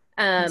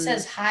 It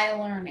says high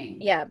learning.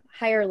 Yeah,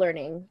 higher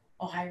learning.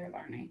 Oh, higher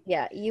learning.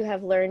 Yeah, you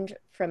have learned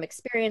from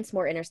experience.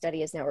 More inner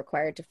study is now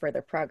required to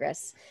further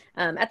progress.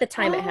 At the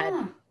time, it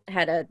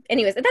had a.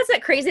 Anyways, that's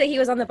not crazy that he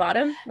was on the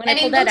bottom when I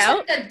pulled that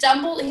out.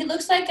 Like he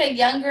looks like a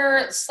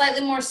younger,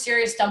 slightly more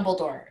serious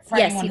Dumbledore. For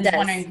anyone who's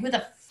wondering who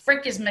the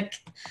frick is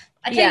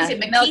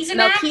Melchizedek.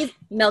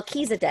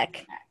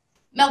 Melchizedek.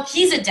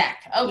 Melchizedek.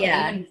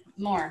 Okay, even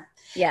more.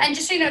 Yeah, and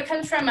just so you know, it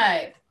comes from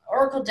a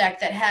oracle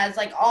deck that has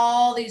like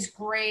all these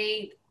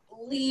great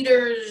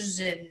leaders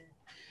and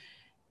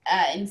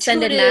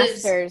ascended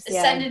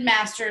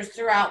masters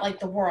throughout like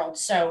the world.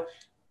 So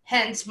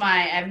hence I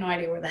have no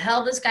idea where the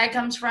hell this guy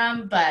comes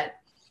from, but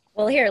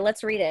well, here,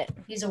 let's read it.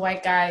 He's a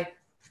white guy.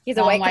 He's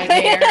a white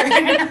guy.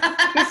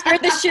 He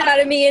scared the shit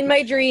out of me in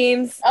my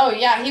dreams. Oh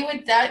yeah, he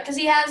would that because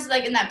he has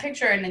like in that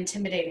picture an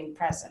intimidating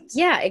presence.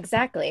 Yeah,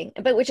 exactly.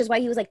 But which is why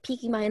he was like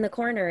peeking behind the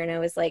corner, and I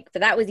was like,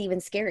 but that was even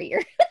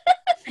scarier.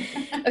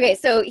 Okay,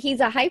 so he's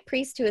a high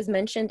priest who is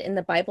mentioned in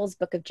the Bible's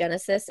book of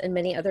Genesis and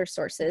many other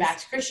sources. Back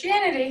to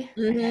Christianity.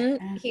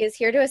 Mm-hmm. He is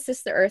here to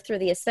assist the earth through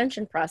the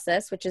ascension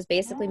process, which is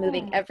basically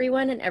moving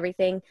everyone and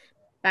everything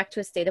back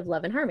to a state of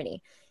love and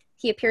harmony.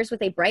 He appears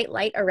with a bright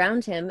light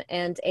around him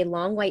and a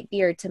long white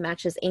beard to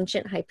match his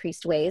ancient high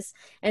priest ways,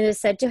 and is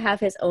said to have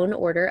his own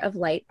order of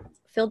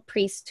light-filled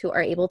priests who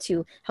are able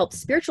to help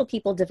spiritual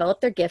people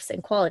develop their gifts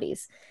and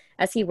qualities.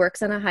 As he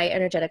works on a high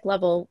energetic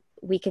level,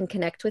 we can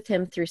connect with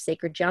him through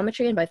sacred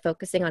geometry and by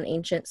focusing on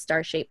ancient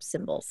star-shaped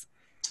symbols.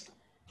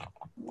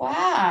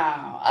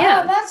 Wow.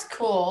 Yeah. Oh, that's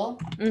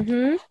cool.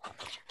 Mm-hmm.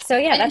 So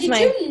yeah, and did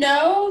you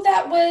know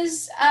that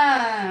was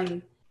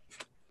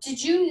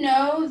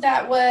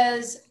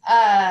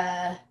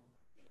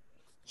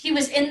he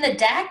was in the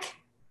deck?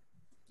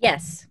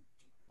 Yes.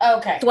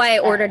 Okay. That's why I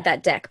ordered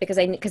that deck, because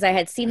I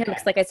had seen him,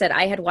 because like I said,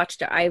 I had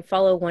watched it. I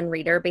follow one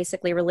reader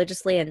basically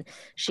religiously, and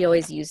she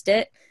always used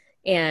it.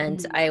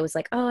 And I was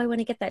like, oh, I want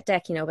to get that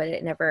deck, you know, but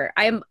it never,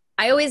 I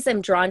always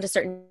am drawn to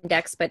certain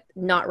decks, but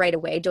not right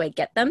away do I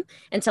get them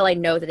until I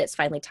know that it's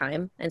finally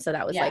time. And so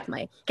that was like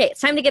okay,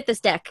 it's time to get this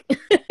deck.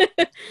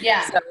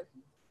 Yeah.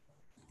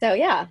 So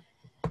yeah.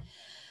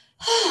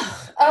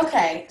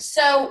 Okay.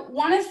 So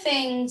one of the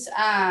things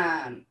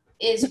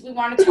is we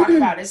want to talk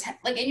about is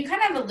like, and you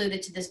kind of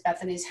alluded to this,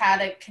 Bethany, is how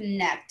to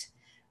connect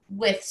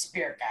with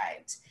spirit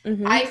guides.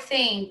 Mm-hmm. I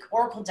think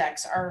oracle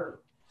decks are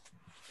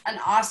an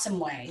awesome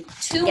way.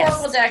 Two Yes.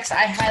 Oracle decks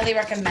I highly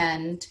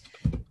recommend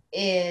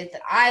is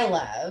that I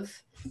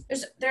love.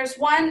 There's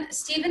one,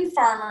 Stephen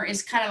Farmer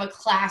is kind of a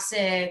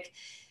classic.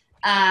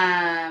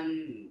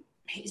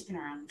 He's been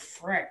around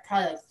for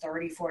probably like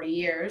 30, 40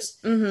 years.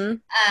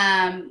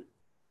 Mm-hmm.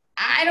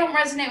 I don't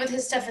resonate with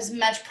his stuff as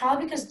much,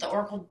 probably because the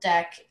Oracle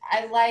deck.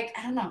 I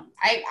don't know.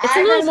 It's a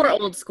I little more resonate.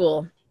 old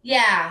school.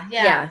 Yeah.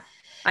 Yeah.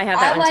 I have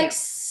that I one like too.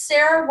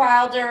 Sarah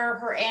Wilder,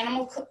 her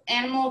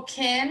Animal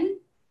Kin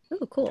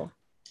Oh, cool.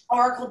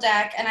 Oracle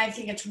deck, and I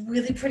think it's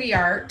really pretty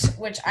art,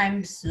 which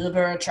I'm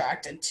super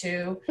attracted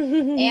to.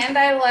 And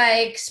I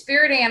like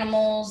Spirit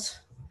Animals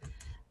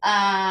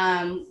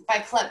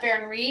by Colette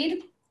Baron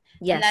Reed.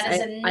 Yes, and that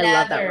is another. I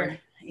love that one.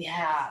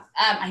 Yeah,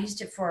 I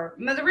used it for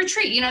the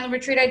retreat. The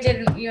retreat I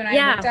did, and you and I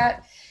Yeah. looked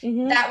at.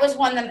 Mm-hmm. That was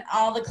one that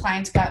all the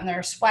clients got in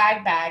their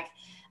swag bag.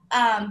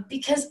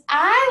 Because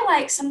I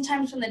like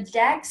sometimes when the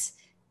decks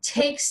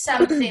take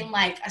something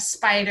like a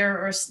spider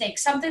or a snake,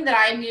 something that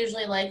I'm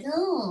usually like,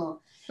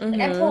 oh,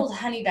 like I pulled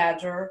Honey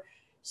Badger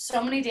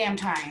so many damn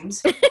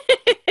times.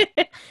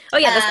 Oh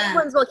yeah, the same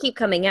ones will keep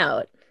coming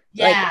out.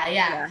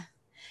 Yeah.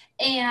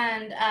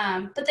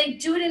 And but they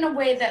do it in a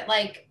way that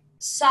like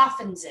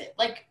softens it.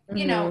 Like,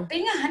 being a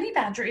honey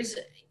badger is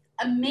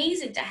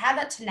amazing to have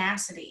that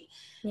tenacity,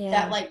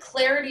 that like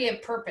clarity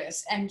of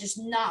purpose, and just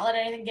not let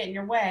anything get in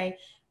your way.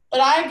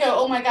 But I go,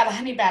 oh my God, a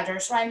honey badger.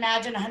 So I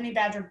imagine a honey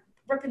badger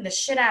ripping the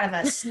shit out of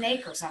a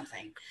snake or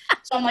something.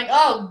 So I'm like,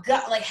 oh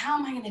God, like how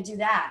am I going to do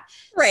that?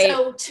 Right.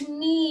 So to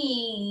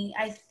me,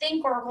 I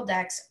think Oracle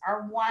decks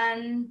are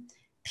one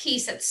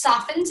piece that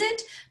softens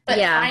it, but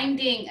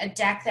finding a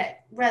deck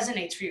that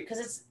resonates for you,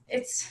 because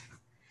it's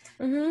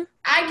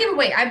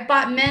I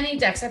bought many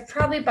decks. I've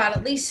probably bought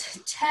at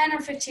least 10 or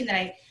 15 that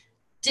I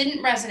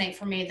didn't resonate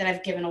for me that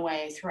I've given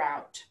away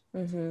throughout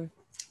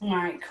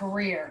my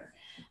career.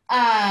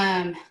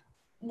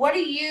 What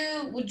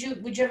would you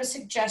have a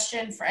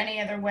suggestion for any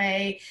other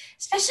way?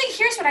 Especially,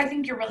 here's what I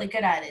think you're really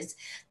good at is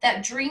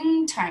that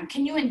dream time.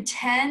 Can you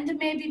intend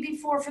maybe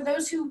before, for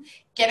those who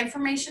get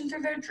information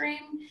through their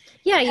dream?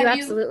 Yeah, you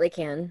absolutely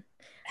can.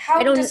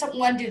 How does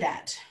someone do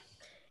that?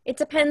 It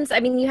depends. I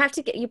mean, you have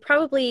to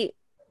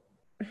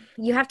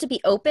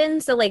be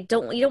open. So like, you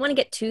don't want to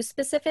get too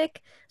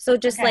specific. So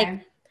just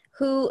like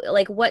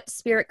what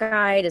spirit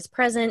guide is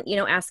present,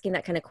 asking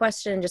that kind of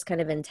question, just kind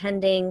of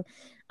intending,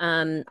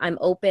 I'm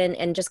open,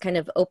 and just kind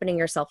of opening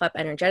yourself up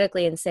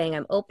energetically and saying,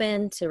 I'm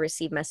open to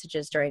receive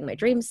messages during my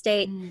dream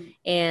state.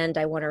 And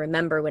I want to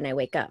remember when I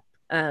wake up.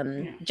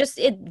 Just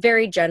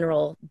very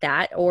general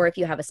that, or if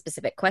you have a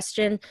specific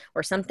question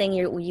or something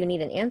you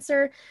need an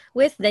answer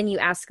with, then you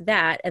ask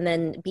that, and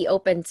then be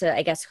open to,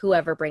 I guess,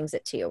 whoever brings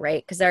it to you,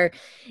 right? Because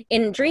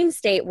in dream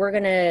state,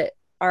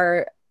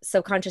 our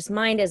subconscious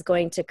mind is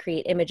going to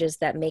create images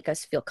that make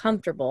us feel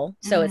comfortable.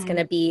 So it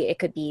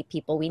could be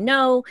people we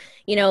know,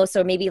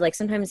 so maybe like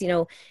sometimes,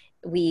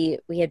 we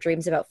have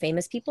dreams about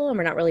famous people and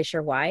we're not really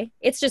sure why.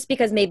 It's just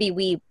because maybe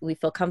we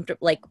feel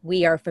comfortable, like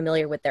we are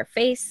familiar with their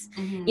face,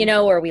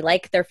 or we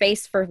like their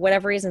face for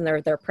whatever reason,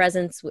 their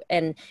presence,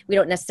 and we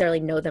don't necessarily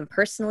know them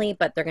personally,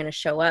 but they're going to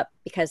show up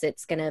because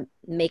it's going to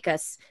make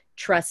us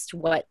trust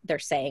what they're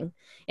saying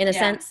in a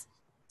sense.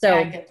 So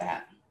I get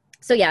that.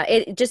 So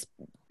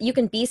you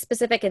can be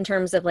specific in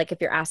terms of like if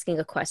you're asking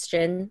a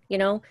question,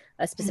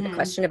 a specific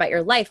question about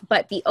your life,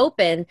 but be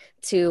open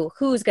to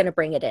who's going to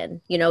bring it in.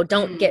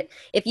 Don't get,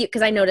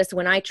 because I noticed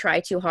when I try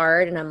too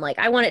hard and I'm like,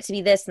 I want it to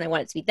be this and I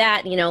want it to be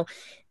that,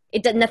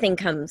 nothing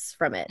comes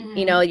from it.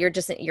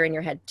 You're in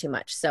your head too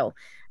much. So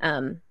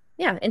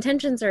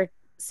intentions are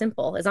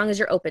simple as long as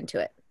you're open to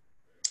it.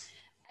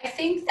 I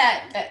think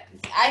that,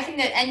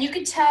 and you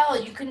can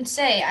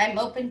say, I'm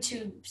open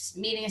to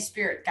meeting a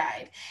spirit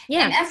guide.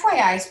 Yeah. And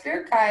FYI,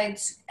 spirit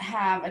guides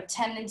have a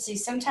tendency,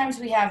 sometimes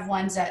we have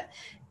ones that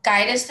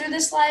guide us through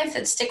this life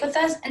that stick with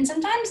us. And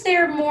sometimes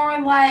they're more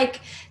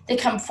like they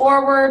come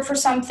forward for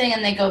something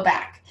and they go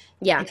back.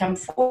 Yeah. They come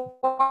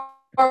forward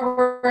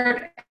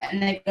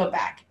and they go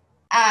back.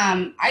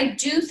 I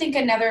do think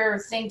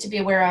another thing to be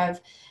aware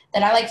of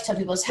that I like to tell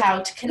people is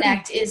how to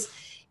connect is,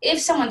 if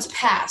someone's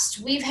passed.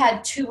 We've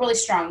had two really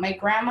strong. My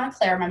grandma,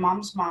 Claire, my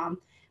mom's mom,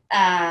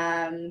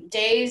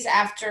 days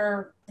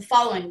after, the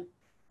following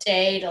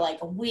day to like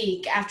a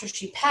week after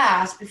she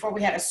passed, before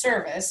we had a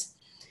service,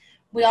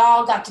 we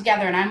all got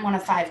together, and I'm one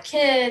of 5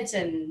 kids,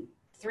 and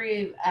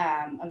 3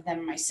 of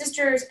them are my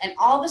sisters, and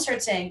all of us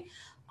started saying,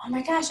 oh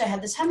my gosh, I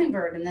had this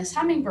hummingbird,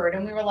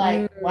 and we were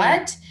like,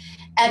 what?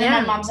 And then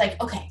my mom's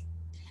like, okay,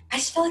 I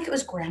just felt like it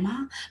was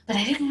grandma, but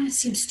I didn't want to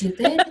seem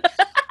stupid.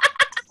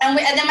 And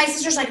then my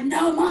sister's like,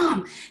 no,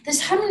 Mom,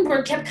 this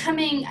hummingbird kept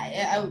coming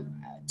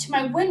to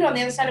my window on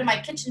the other side of my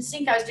kitchen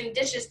sink. I was doing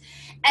dishes,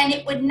 and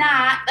it would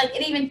not, like,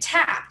 it even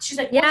tapped. She's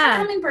like, what's a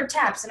hummingbird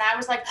taps? And I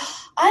was like,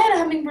 I had a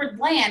hummingbird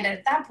land. And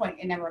at that point,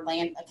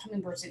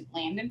 hummingbirds didn't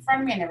land in front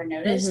of me. I never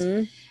noticed.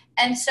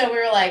 And so we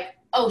were like,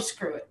 oh,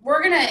 screw it.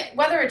 We're going to,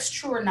 whether it's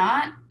true or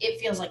not,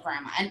 it feels like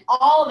grandma. And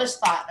all of us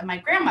thought of my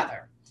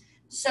grandmother.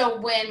 So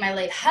when my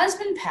late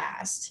husband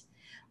passed,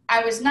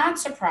 I was not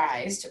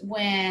surprised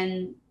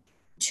when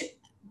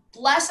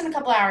less than a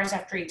couple hours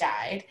after he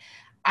died.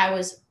 I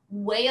was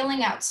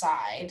wailing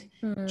outside,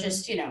 Mm,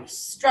 just,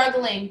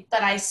 struggling.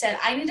 But I said,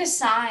 I need a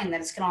sign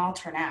that it's going to all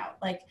turn out.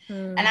 Like,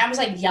 and mm. I was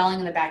like yelling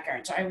in the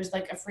backyard. So I was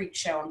like a freak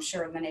show, I'm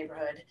sure, in the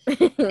neighborhood.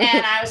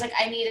 And I was like,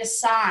 I need a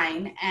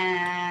sign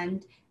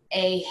and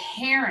a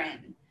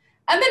heron.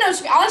 Unbeknownst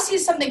to me, all I see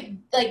is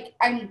something like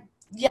I'm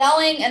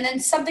yelling and then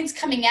something's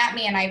coming at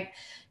me and I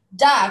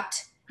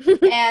ducked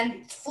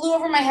and flew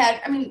over my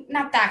head. I mean,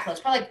 not that close,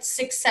 probably like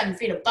 6, 7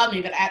 feet above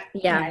me, but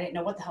Yeah. I didn't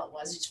know what the hell it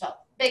was. It just felt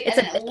big. It's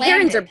And a then it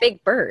herons are landed.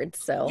 big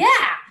birds, so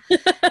Yeah.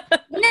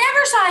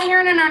 Never saw a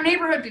heron in our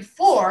neighborhood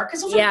before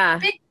because those are yeah.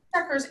 big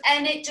suckers.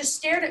 And it just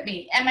stared at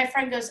me. And my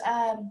friend goes,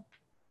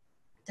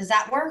 does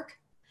that work?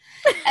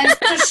 And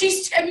so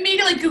she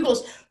immediately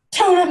Googles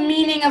totem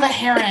meaning of a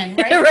heron,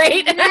 right?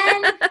 Right? And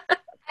then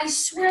I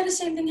swear the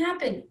same thing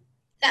happened.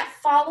 That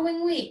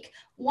following week,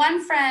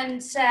 one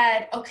friend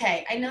said,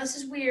 okay, I know this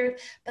is weird,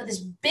 but this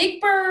big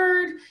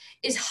bird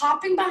is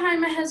hopping behind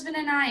my husband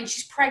and I, and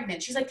she's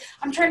pregnant. She's like,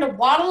 I'm trying to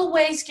waddle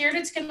away, scared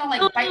it's going to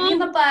like bite me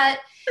in Oh, the butt.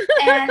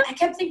 And I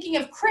kept thinking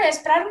of Chris,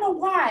 but I don't know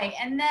why.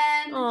 And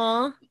then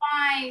aw.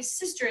 my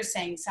sister is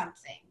saying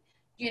something,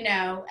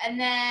 and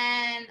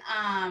then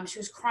she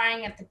was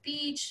crying at the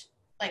beach,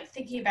 like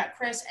thinking about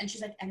Chris, and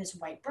she's like, and this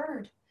white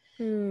bird.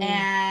 Hmm.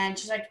 And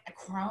she's like, a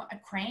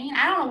crane?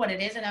 I don't know what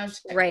it is. And I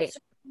was Right. so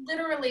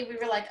literally, we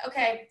were like,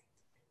 okay,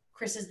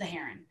 Chris is the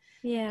heron.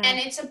 Yeah. And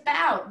it's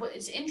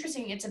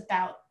interesting, it's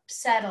about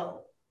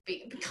settle,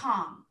 be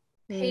calm,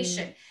 Hmm.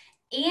 patient,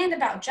 and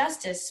about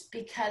justice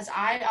because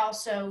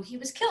he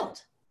was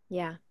killed.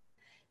 Yeah.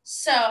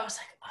 So I was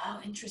like,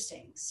 oh,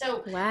 interesting.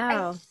 So I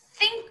Wow.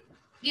 think,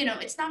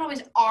 it's not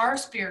always our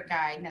spirit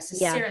guide Yeah.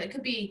 necessarily. It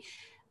could be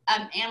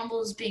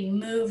animals being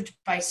moved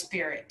by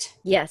spirit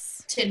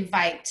Yes. to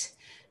invite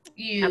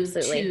you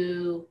Absolutely.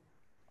 to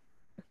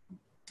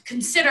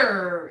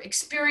consider,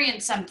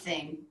 experience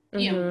something,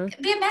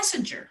 Mm-hmm. be a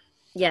messenger.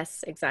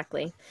 Yes,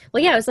 exactly.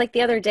 Well, yeah, it was like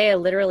the other day,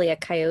 literally a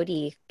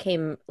coyote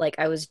came, like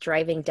I was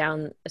driving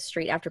down a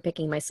street after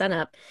picking my son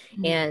up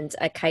Mm. and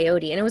a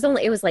coyote, and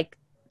it was like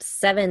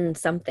seven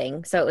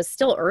something. So it was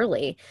still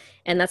early.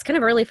 And that's kind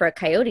of early for a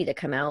coyote to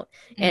come out.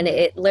 And Mm.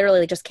 it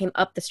literally just came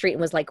up the street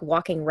and was like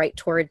walking right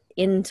toward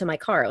into my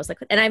car. I was like,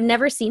 and I've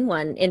never seen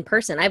one in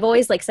person. I've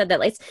always like said that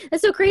like,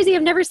 that's so crazy.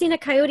 I've never seen a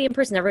coyote in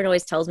person. Everyone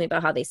always tells me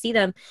about how they see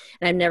them.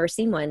 And I've never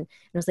seen one. And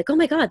I was like, oh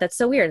my God, that's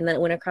so weird. And then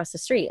it went across the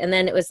street. And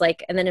then it was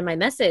like, and then in my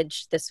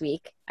message this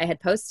week, I had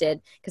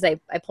posted because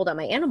I pulled out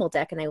my animal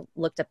deck and I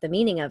looked up the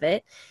meaning of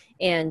it.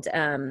 And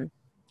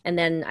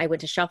then I went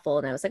to shuffle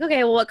and I was like,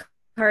 okay, well, what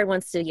card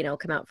wants to,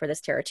 come out for this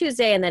Terror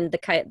Tuesday? And then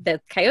the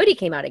coyote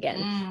came out again.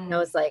 And I Mm.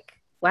 was like,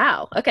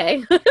 wow,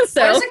 okay. What does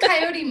So, a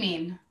coyote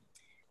mean?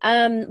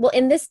 well,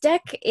 in this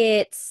deck,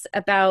 it's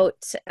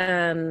about,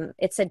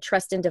 it said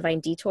trust in divine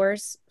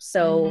detours.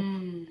 So,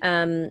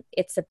 Mm.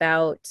 it's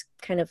about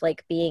kind of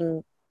like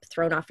being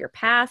thrown off your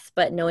path,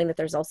 but knowing that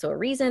there's also a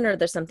reason or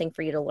there's something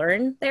for you to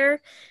learn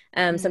there.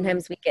 Mm.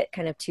 Sometimes we get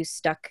kind of too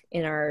stuck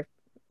in our,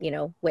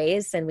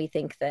 ways and we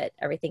think that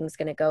everything's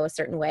going to go a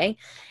certain way.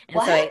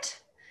 And so What?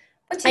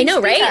 What I teams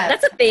know, do right? that?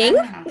 That's a I thing.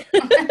 don't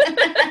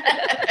know.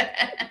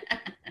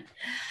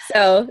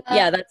 So uh,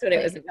 yeah, that's what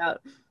it was wait.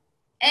 about.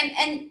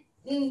 And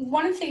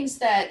one of the things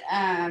that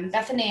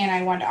Bethany and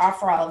I wanted to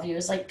offer all of you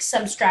is like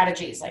some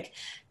strategies, like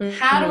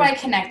how do Hmm. I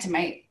connect to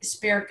my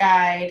spirit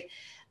guide?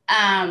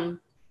 Um,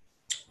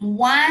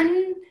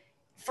 One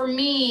for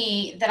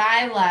me that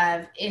I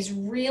love is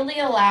really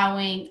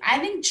allowing, I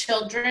think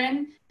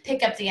children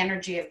pick up the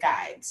energy of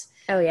guides.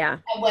 Oh yeah,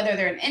 And whether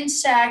they're an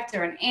insect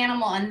or an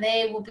animal, and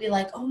they will be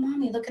like, oh,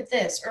 mommy, look at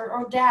this,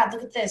 or dad,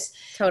 look at this.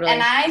 And totally.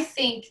 I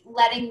think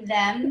letting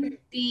them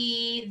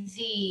be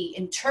the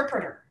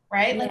interpreter,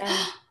 right? Like,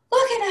 Yeah.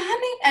 oh, look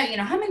at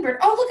a hummingbird.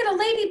 Oh, look at a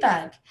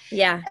ladybug.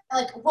 Yeah.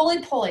 Like roly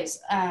polies.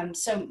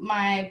 So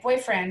my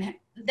boyfriend,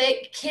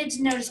 kids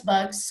notice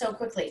bugs so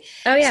quickly.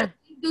 Oh So yeah.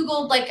 we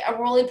Googled like a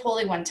roly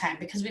poly one time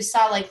because we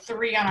saw like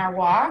three on our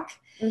walk.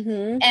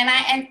 Hmm.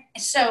 And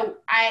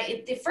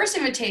the first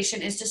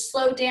invitation is to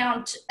slow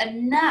down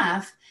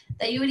enough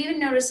that you would even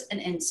notice an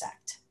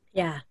insect,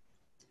 Yeah.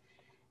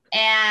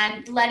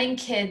 and letting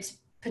kids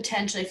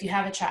potentially, if you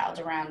have a child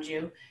around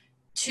you,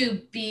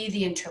 to be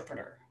the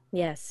interpreter.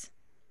 Yes.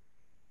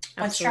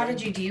 What Absolutely.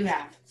 strategy do you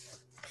have?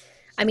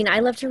 I mean, I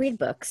love to read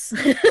books.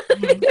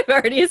 Mm-hmm. I've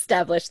already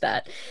established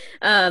that.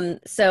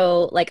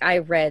 So like I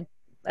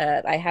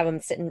have them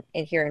sitting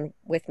in here and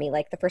with me.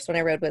 Like the first one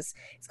I wrote it's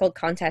called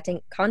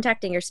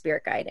contacting your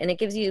spirit guide. And it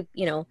gives you,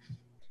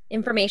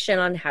 information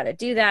on how to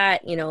do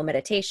that,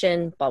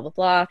 meditation, blah, blah,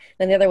 blah.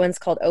 Then the other one's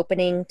called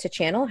opening to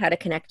channel, how to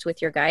connect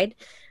with your guide.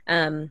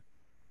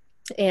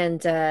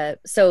 And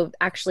so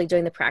actually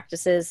doing the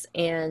practices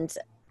and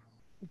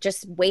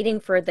just waiting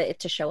for it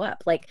to show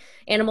up. Like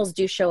animals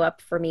do show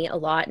up for me a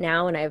lot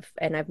now. And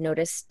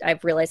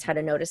I've realized how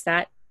to notice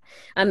that.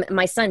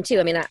 My son too.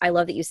 I mean, I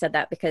love that you said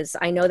that, because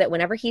I know that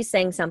whenever he's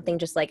saying something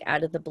just like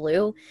out of the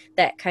blue,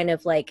 that kind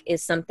of like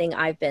is something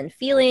I've been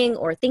feeling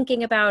or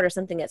thinking about, or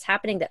something that's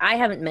happening that I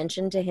haven't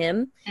mentioned to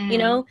him, you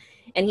know,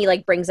 and he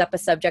like brings up a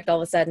subject all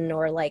of a sudden,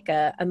 or like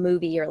a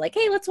movie, or like,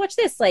 hey, let's watch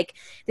this. Like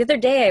the other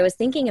day I was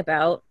thinking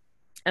about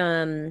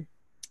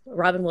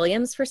Robin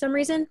Williams for some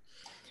reason.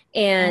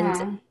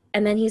 And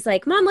then he's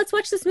like, Mom, let's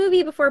watch this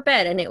movie before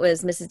bed. And it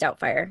was Mrs.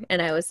 Doubtfire.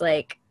 And I was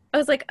like,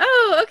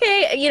 oh,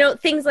 okay. You know,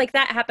 things like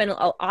that happen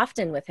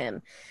often with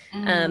him.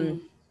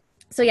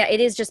 So yeah, it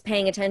is just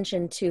paying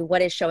attention to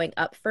what is showing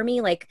up for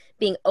me, like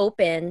being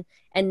open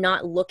and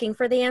not looking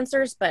for the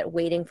answers, but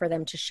waiting for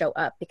them to show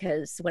up,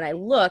 because when I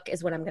look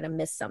is when I'm going to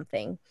miss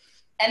something.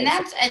 And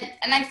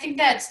I think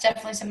that's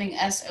definitely something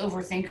us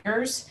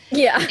overthinkers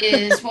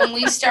is when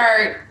we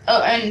start.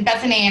 Oh, and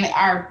Bethany and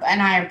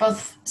I are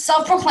both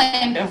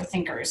self-proclaimed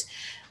overthinkers,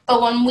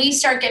 but when we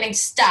start getting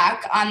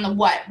stuck on the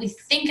what we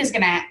think is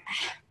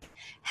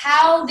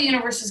how the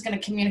universe is going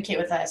to communicate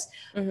with us,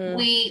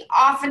 we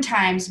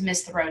oftentimes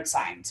miss the road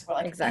signs. We're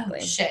like, exactly.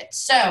 Oh shit.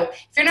 So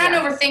if you're not an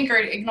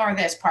overthinker, ignore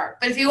this part.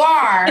 But if you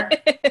are.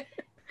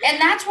 And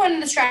that's one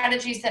of the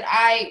strategies that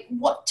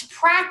to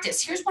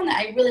practice. Here's one that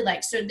I really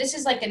like. So this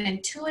is like an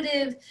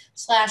intuitive /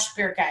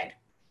 spirit guide.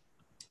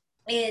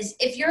 Is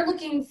if you're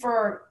looking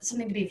for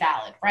something to be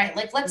valid, right?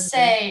 Like let's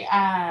say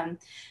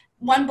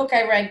one book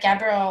I read,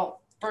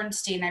 Gabrielle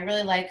Bernstein, I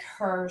really like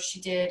her.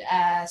 She did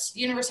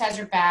Universe Has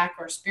Your Back,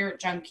 or Spirit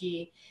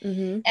Junkie.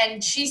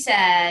 And she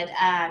said,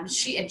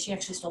 she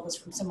actually stole this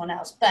from someone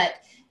else, but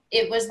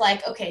it was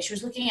like, okay, she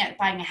was looking at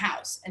buying a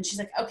house, and she's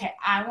like, okay,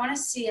 I want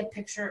to see a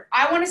picture.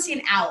 I want to see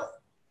an owl.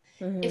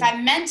 If I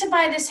meant to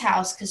buy this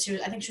house, because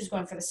I think she was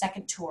going for the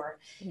second tour.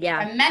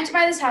 Yeah. If I meant to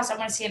buy this house, I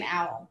want to see an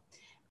owl.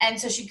 And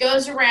so she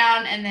goes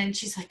around, and then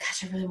she's like,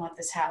 gosh, I really want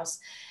this house.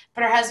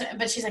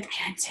 But she's like,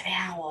 I didn't see the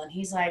owl. And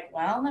he's like,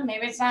 well, then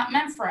maybe it's not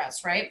meant for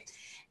us, right?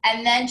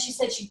 And then she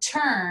said she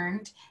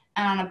turned,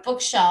 and on a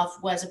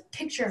bookshelf was a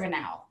picture of an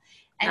owl.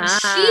 And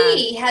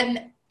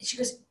she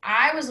goes,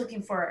 I was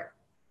looking for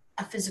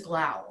a physical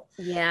owl.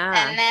 Yeah.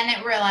 And then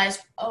it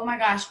realized, oh my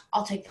gosh,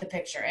 I'll take the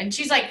picture. And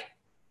she's like,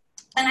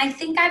 and I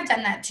think I've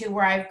done that too,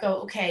 where I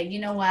go, okay, you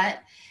know what?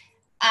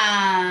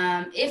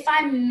 If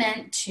I'm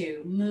meant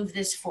to move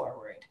this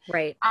forward,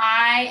 right.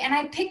 I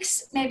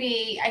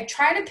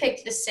try to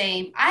pick the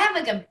same. I have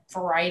like a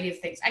variety of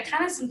things. I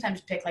kind of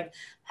sometimes pick like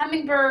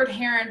hummingbird,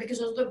 heron, because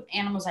those are the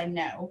animals I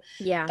know.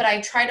 Yeah. But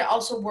I try to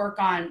also work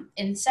on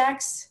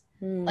insects.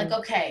 Like,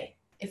 okay,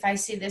 if I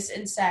see this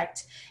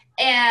insect,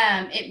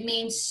 and it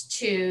means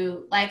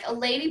to, like, a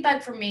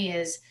ladybug for me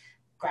is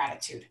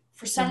gratitude.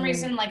 For some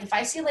reason, like if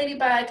I see a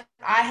ladybug,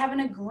 I have an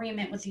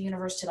agreement with the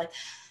universe to like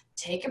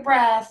take a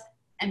breath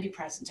and be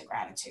present to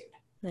gratitude.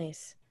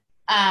 Nice.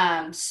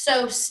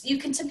 So you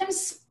can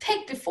sometimes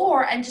pick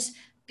before and just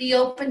be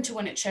open to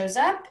when it shows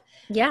up.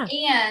 Yeah.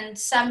 And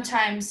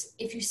sometimes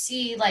if you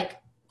see like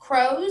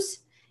crows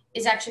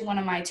is actually one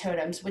of my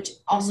totems, which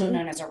also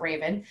known as a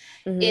raven,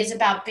 is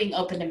about being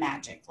open to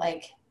magic.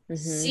 Like,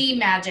 see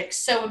magic.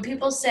 So when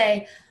people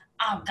say,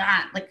 oh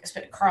God, like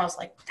Carl's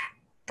like, that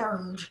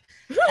bird.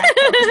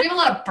 Because we have a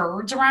lot of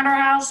birds around our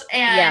house.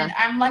 And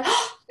I'm like,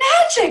 oh,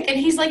 magic. And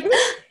he's like,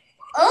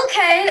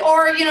 okay.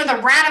 Or, you know,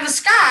 the rat of the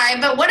sky,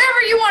 but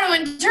whatever you want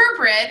to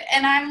interpret.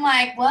 And I'm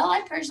like, well, I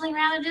personally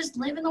rather just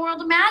live in the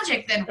world of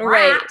magic than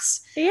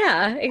rats.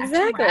 Yeah,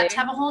 exactly. Rats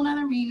have a whole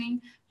nother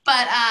meaning.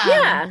 But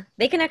yeah,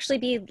 they can actually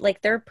be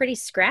like, they're pretty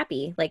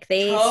scrappy. Like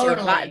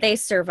they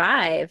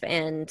survive,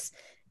 and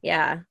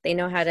yeah, they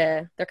know how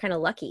to, they're kind of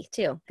lucky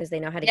too, because they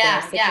know how to get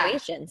out of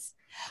situations.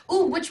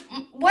 Ooh,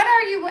 what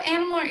are you, what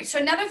animal? So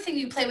another thing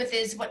you play with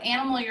is what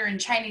animal you're in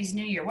Chinese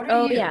New Year. What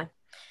are you? Oh yeah.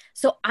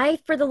 So I,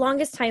 for the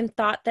longest time,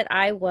 thought that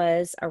I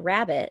was a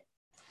rabbit,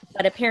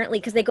 but apparently,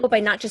 because they go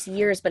by not just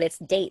years, but it's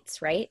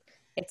dates, right?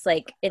 It's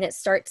like, and it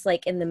starts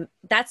like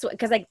that's what,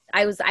 because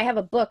I have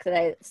a book that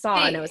I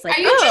saw, and I was like,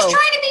 are you just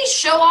trying to be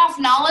show off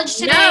knowledge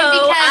today? No,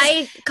 because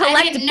I collect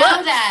I didn't books.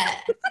 know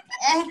that.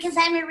 Because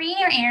I'm a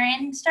reader,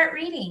 Erin. Start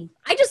reading.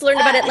 I just learned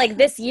about it like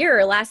this year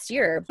or last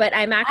year, but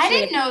I'm actually. I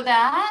didn't know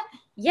that.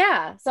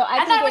 Yeah, so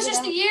I thought it was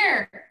just a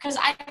year, because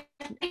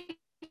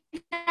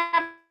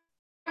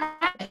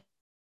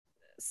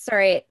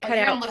Sorry, it cut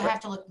out. You're gonna have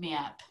to look me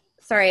up.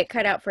 Sorry, it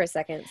cut out for a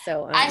second.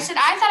 So I said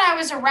I thought I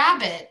was a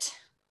rabbit.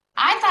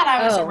 I thought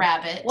I was a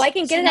rabbit. Well, I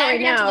can get it out right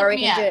now, or we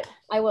can do it.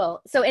 I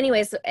will. So,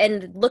 anyways,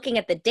 and looking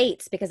at the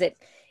dates, because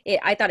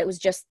I thought it was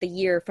just the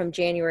year from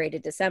January to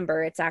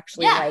December. It's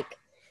actually like,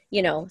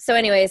 you know. So,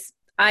 anyways,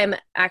 I'm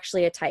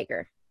actually a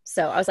tiger.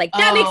 So I was like,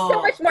 that makes so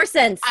much more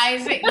sense. You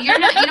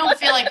don't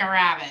feel like a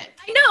rabbit.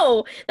 I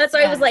know. That's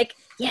why I was like,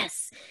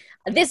 yes,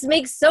 this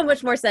makes so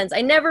much more sense.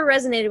 I never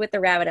resonated with the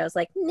rabbit. I was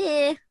like,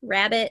 nah,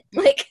 rabbit.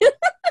 Like,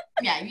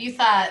 yeah, you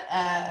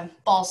thought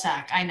ball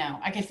sack. I know.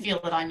 I could feel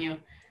it on you.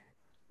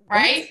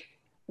 Right?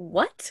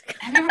 What?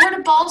 Have you ever heard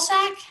of ball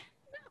sack?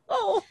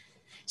 Oh.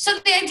 So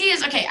the idea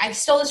is, okay, I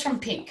stole this from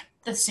Pink,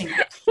 the singer.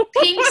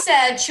 Pink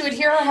said she would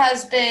hear her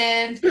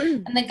husband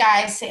and the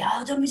guy say,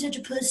 oh, don't be such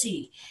a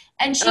pussy.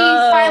 And she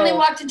finally Oh,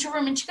 walked into a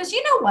room and she goes,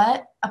 you know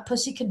what a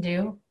pussy can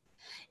do?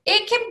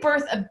 It can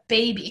birth a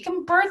baby. It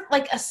can birth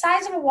like a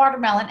size of a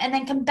watermelon and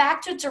then come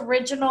back to its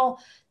original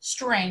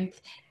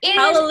strength. It is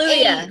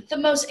hallelujah. the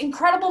most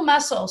incredible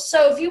muscle.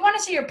 So if you want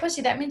to say you're a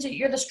pussy, that means that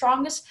you're the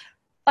strongest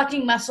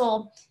fucking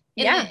muscle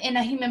Yeah. in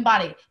a human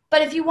body.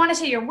 But if you want to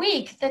say you're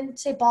weak, then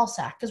say ball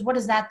sack, because what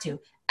does that do?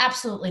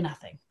 Absolutely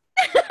nothing.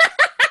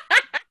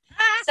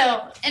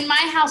 So in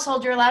my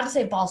household, you're allowed to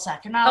say ball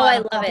sack. You're not Oh, allowed I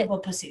to call love it. people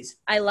pussies.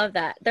 I love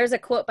that. There's a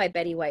quote by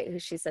Betty White who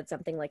she said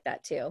something like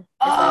that too.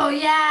 Oh Where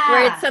it's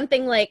yeah.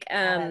 something like, God,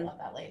 I love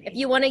that lady. if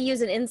you want to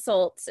use an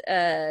insult,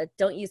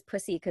 don't use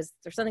pussy, because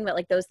there's something about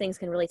like those things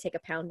can really take a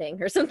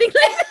pounding or something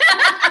like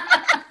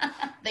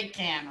that. They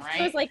can,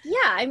 right? I was like, yeah,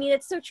 I mean,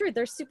 it's so true.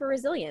 They're super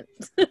resilient.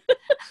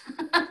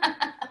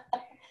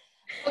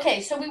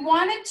 Okay, so we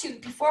wanted to,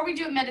 before we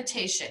do a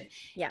meditation,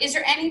 Yeah. is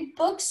there any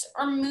books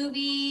or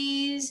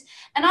movies?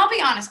 And I'll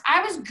be honest,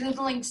 I was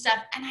Googling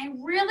stuff and I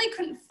really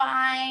couldn't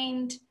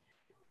find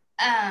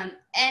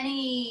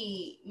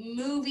any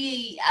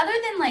movie other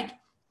than like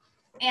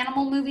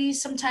animal movies,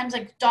 sometimes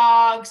like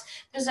dogs.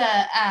 There's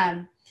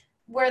a,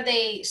 where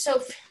they,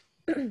 so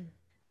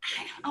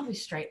I'll be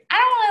straight. I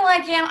don't really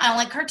like I don't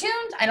like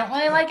cartoons. I don't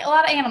really like a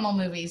lot of animal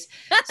movies.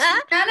 So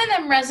none of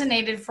them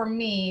resonated for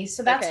me.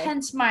 So that's Okay.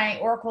 hence my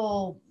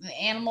Oracle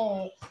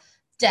animal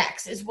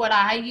decks is what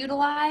I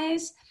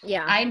utilize.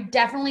 Yeah. I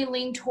definitely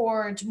lean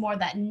towards more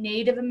that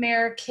Native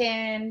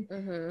American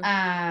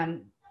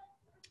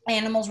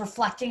animals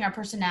reflecting our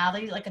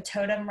personality, like a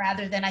totem,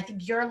 rather than I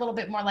think you're a little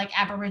bit more like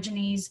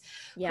Aborigines,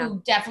 who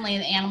definitely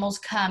the animals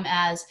come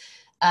as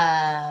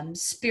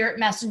spirit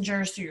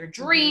messengers through your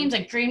dreams,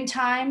 like dream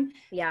time.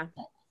 Yeah.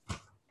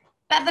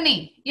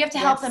 Bethany, you have to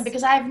help them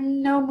because I have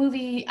no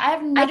movie. I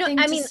have nothing.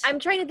 I'm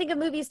trying to think of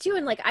movies too,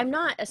 and like I'm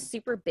not a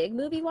super big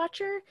movie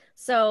watcher,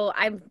 so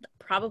I'm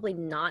probably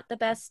not the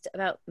best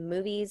about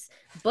movies.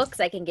 Books,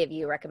 I can give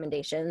you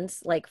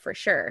recommendations, like for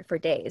sure, for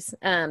days.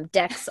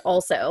 Decks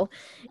also.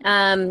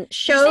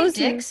 Shows.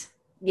 Dicks?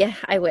 Yeah,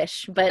 I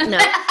wish, but no.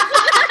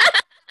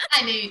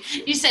 I knew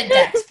you said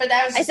Dex, but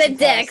that was. I said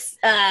Dex.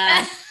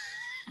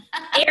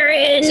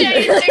 Aaron.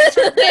 Dicks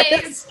for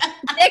days.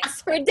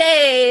 Dicks for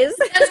days.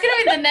 That's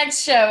gonna be the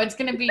next show. It's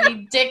gonna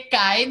be Dick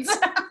Guides.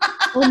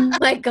 Oh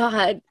my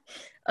god.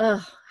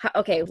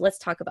 Okay, let's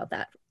talk about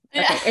that.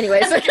 Okay,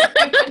 anyways.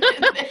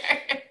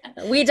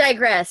 We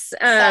digress.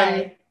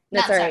 Sorry.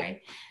 That's not all right.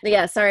 sorry.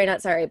 Yeah, sorry,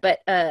 not sorry. But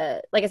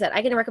like I said,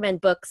 I can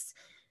recommend books,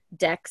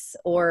 decks,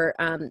 or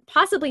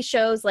possibly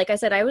shows. Like I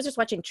said, I was just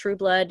watching True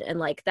Blood, and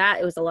like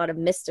that, it was a lot of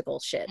mystical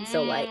shit.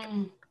 So like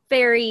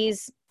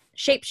fairies,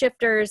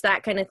 shapeshifters,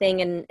 that kind of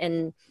thing,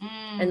 and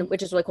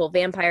which is really cool.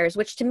 Vampires,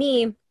 which to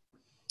me,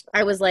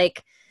 I was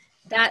like,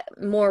 that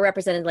more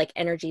represented like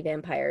energy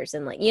vampires,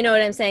 and like, you know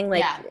what I'm saying,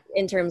 like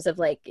in terms of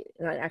like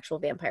not an actual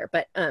vampire,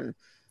 but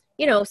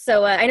you know.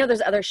 So I know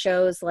there's other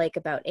shows like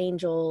about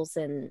angels,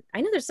 and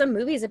I know there's some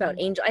movies about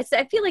angels.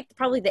 I feel like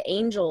probably the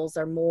angels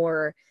are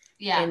more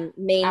in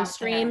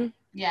mainstream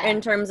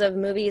in terms of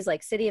movies,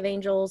 like City of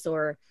Angels,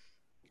 or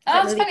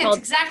oh, it's funny. It's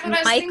exactly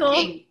what Michael. I was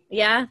thinking.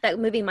 Yeah, that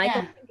movie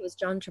Michael. I think it was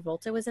John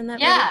Travolta was in that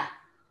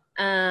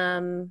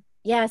movie.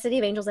 Yeah, City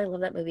of Angels. I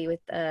love that movie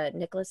with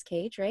Nicolas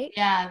Cage, right?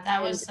 Yeah,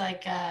 that was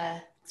like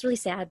it's really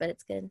sad, but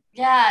it's good.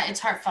 Yeah, it's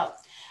heartfelt.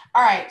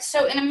 All right,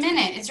 so in a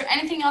minute, is there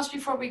anything else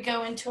before we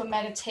go into a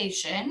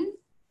meditation?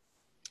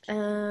 Did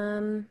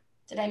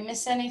I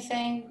miss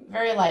anything?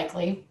 Very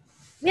likely.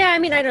 Yeah, I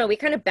mean, I don't know. We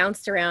kind of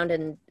bounced around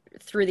and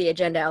threw the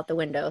agenda out the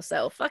window,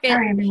 so fuck it. All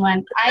right,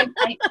 everyone.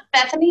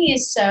 Bethany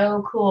is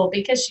so cool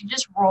because she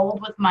just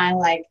rolled with my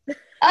like,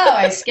 oh,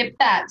 I skipped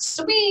that.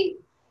 So we,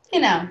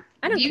 you know,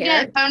 I don't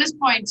care. Get bonus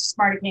points,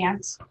 smarty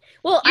pants.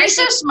 Well, you're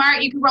so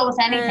smart, you can roll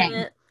with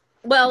anything.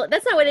 Well,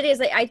 that's not what it is.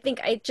 I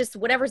think I just,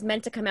 whatever's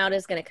meant to come out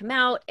is going to come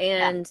out,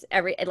 and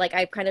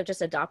I've kind of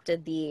just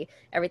adopted the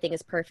everything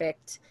is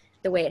perfect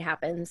the way it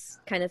happens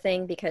kind of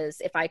thing,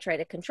 because if I try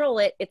to control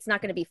it, it's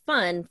not going to be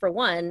fun for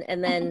one,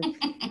 and then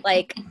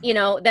like, you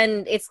know,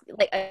 then it's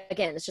like,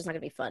 again, it's just not gonna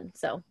be fun.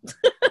 So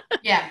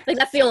yeah, like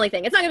that's the only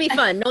thing. It's not gonna be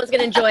fun. No one's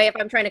gonna enjoy it if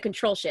I'm trying to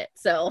control shit.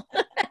 So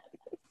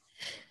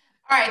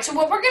all right, so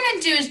what we're going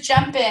to do is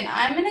jump in.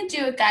 I'm going to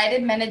do a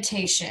guided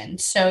meditation.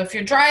 So if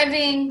you're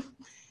driving,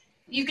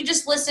 you can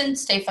just listen,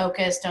 stay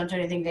focused, don't do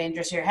anything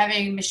dangerous. You're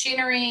heavy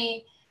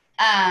machinery.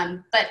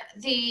 But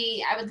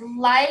I would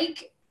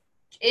like,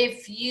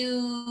 if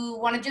you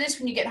want to do this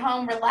when you get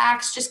home,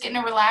 relax, just get in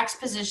a relaxed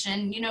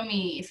position. You know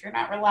me, if you're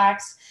not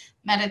relaxed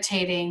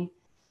meditating,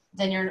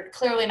 then you're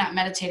clearly not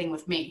meditating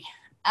with me.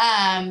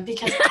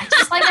 Because I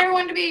just like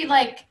everyone to be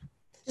like,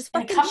 just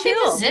in a comfy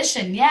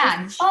position,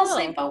 and fall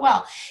asleep, but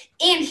well.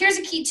 And here's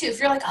a key too. If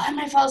you're like, oh, I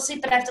might fall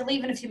asleep, but I have to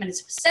leave in a few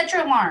minutes, set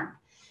your alarm.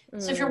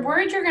 So if you're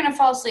worried you're gonna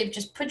fall asleep,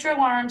 just put your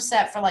alarm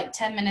set for like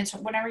 10 minutes or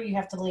whenever you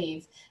have to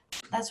leave.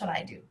 That's what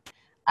I do.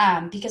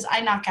 Because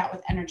I knock out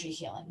with energy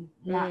healing,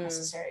 not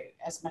necessary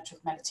as much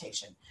with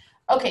meditation.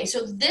 Okay,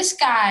 so this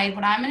guide,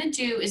 what I'm gonna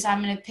do is I'm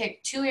gonna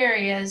pick two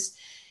areas.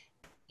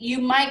 You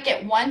might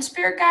get one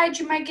spirit guide,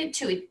 you might get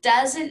two. It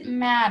doesn't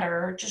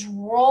matter. Just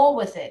roll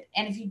with it.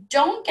 And if you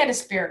don't get a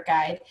spirit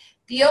guide,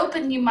 be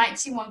open. You might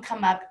see one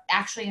come up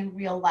actually in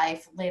real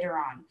life later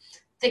on.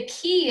 The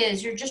key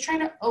is you're just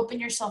trying to open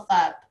yourself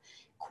up,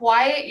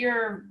 quiet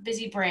your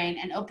busy brain,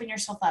 and open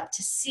yourself up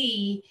to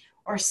see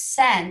or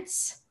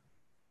sense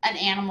an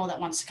animal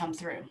that wants to come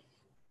through.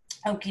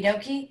 Okie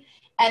dokie.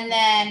 And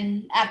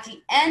then at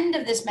the end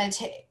of this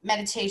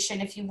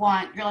meditation, if you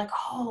want, you're like,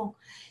 oh,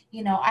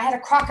 you know, I had a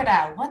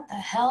crocodile. What the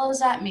hell does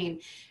that mean?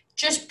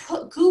 Just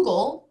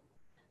Google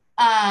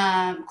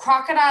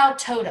crocodile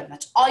totem.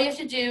 That's all you have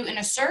to do in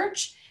a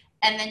search,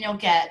 and then you'll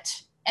get,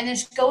 and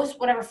just go with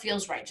whatever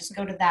feels right. Just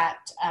go to that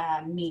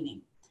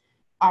meaning.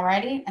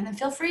 Alrighty? And then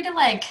feel free to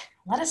like,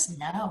 let us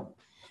know.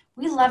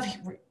 We love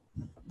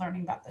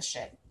learning about this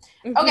shit.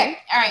 Mm-hmm. Okay.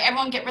 All right.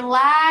 Everyone get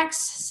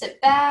relaxed. Sit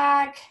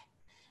back.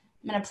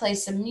 I'm going to play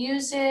some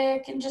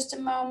music in just a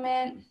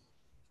moment.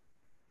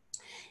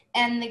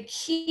 And the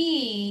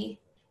key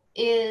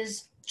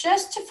is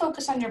just to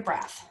focus on your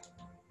breath.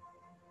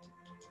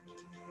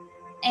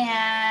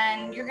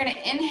 And you're going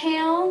to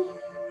inhale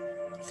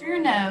through your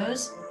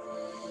nose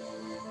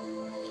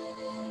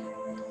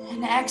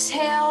and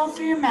exhale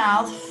through your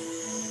mouth.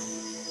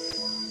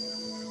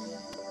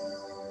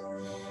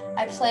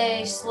 I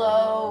play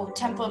slow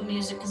tempo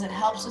music because it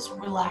helps us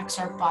relax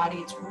our body.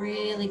 It's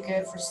really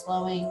good for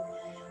slowing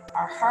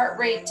our heart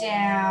rate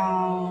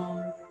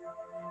down,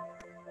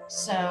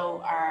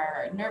 so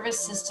our nervous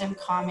system,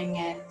 calming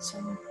it. So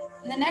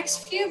in the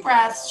next few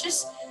breaths,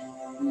 just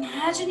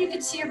imagine you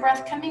could see your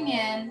breath coming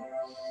in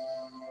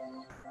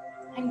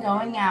and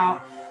going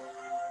out.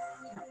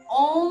 Your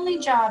only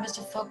job is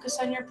to focus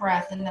on your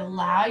breath and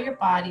allow your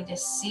body to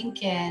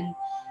sink in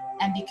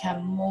and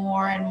become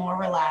more and more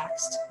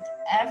relaxed. With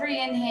every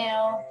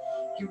inhale,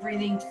 you're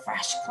breathing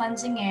fresh,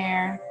 cleansing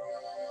air.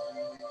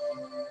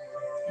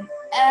 And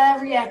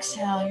every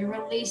exhale, you're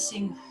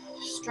releasing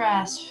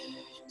stress,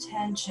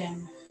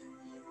 tension,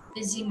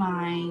 busy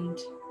mind.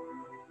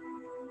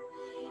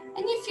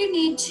 And if you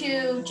need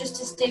to, just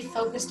to stay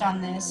focused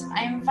on this,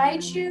 I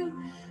invite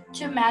you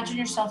to imagine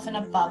yourself in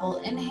a bubble,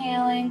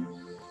 inhaling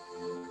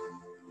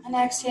and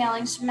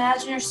exhaling. So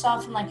imagine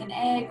yourself in like an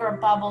egg or a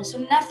bubble. So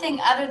nothing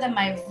other than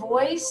my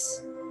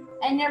voice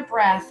and your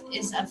breath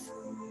is of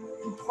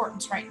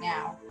importance right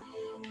now.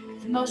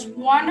 The most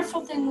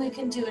wonderful thing we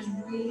can do is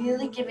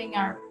really giving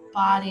our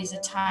bodies a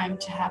time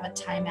to have a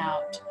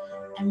timeout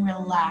and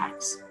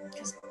relax.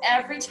 Because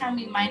every time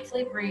we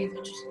mindfully breathe,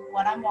 which is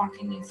what I'm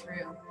walking you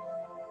through,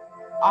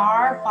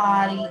 our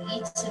body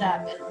eats it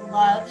up. It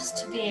loves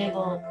to be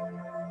able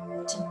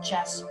to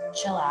just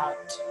chill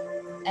out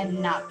and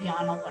not be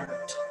on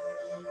alert.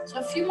 So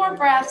a few more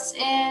breaths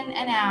in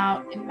and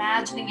out,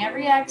 imagining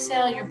every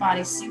exhale, your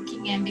body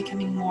sinking in,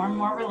 becoming more and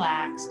more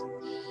relaxed.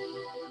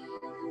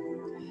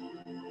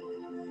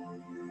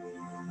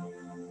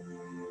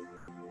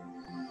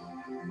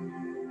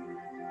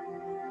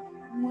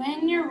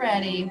 When you're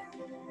ready,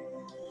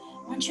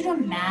 I want you to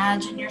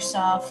imagine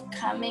yourself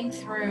coming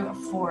through a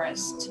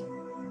forest,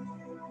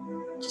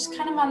 just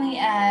kind of on the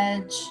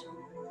edge,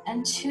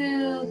 and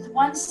to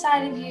one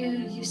side of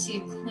you, you see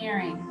a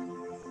clearing,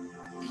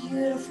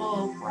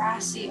 beautiful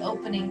grassy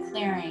opening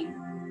clearing,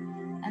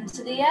 and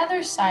to the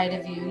other side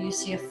of you, you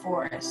see a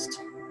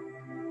forest.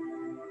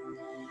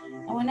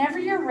 And whenever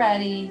you're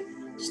ready,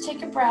 just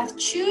take a breath,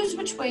 choose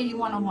which way you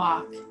want to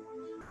walk.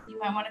 You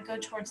might want to go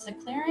towards the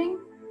clearing,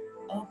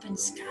 open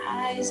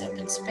skies,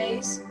 open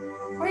space,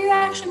 or you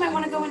actually might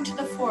want to go into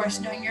the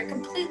forest knowing you're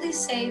completely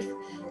safe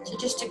to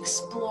just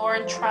explore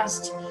and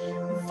trust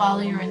and follow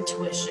your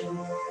intuition.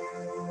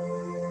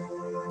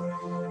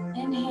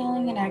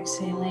 Inhaling and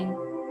exhaling.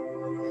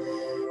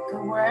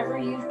 Go wherever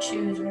you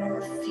choose,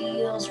 whatever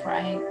feels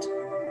right.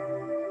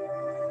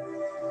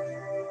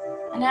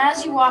 And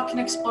as you walk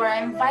and explore,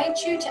 I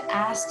invite you to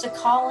ask to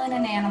call in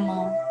an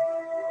animal,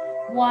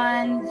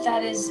 one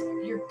that is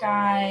your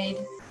guide,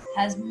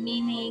 has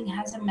meaning,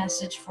 has a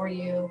message for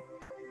you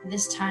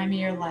this time of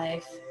your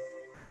life.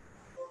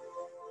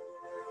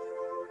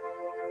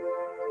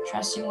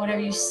 Trusting whatever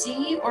you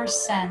see or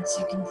sense.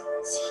 You can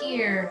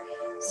hear,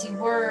 see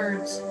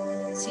words,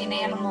 see an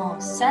animal,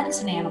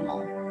 sense an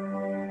animal.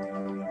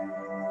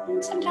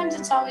 And sometimes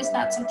it's always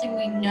not something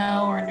we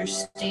know or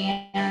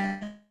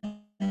understand.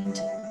 It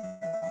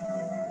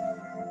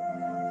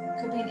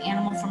could be an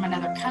animal from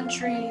another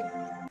country.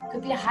 It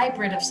could be a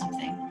hybrid of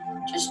something.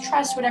 Just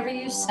trust whatever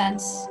you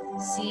sense,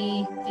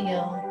 see,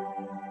 feel.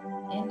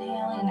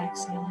 Inhaling and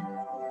exhaling.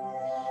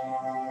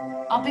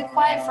 I'll be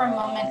quiet for a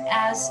moment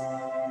as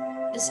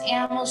this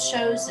animal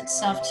shows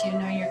itself to you,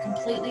 knowing you're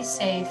completely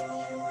safe.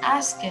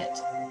 Ask it,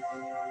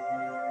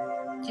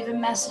 do you have a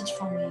message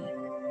for me?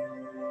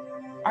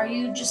 Are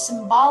you just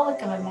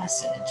symbolic of a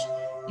message?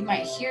 You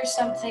might hear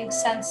something,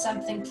 sense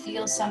something,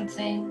 feel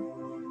something.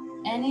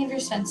 Any of your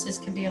senses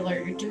can be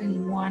alert. You're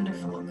doing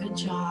wonderful. Good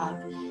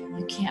job.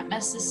 You can't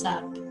mess this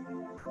up.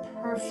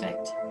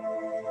 Perfect.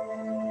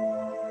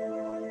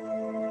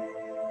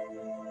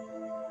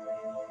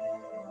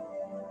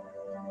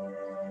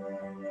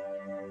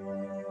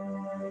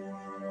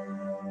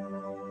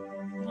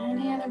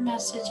 Any other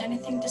message,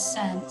 anything to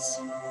sense?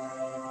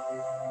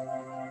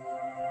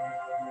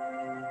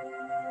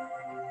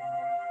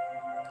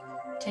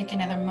 Take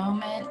another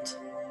moment.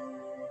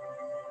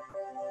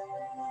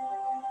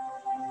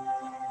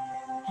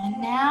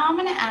 And now I'm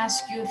going to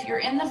ask you, if you're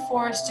in the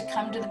forest, to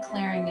come to the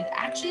clearing. It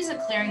actually is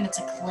a clearing that's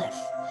a cliff.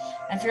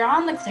 And if you're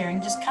on the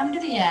clearing, just come to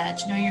the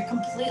edge, know you're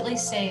completely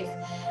safe,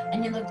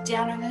 and you look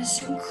down on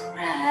this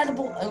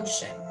incredible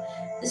ocean.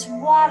 This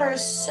water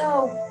is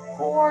so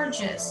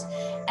gorgeous,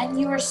 and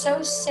you are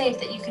so safe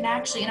that you can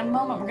actually, in a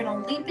moment, we're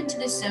going to leap into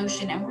this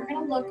ocean, and we're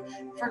going to look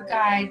for a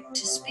guide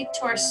to speak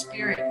to our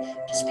spirit,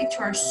 to speak to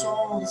our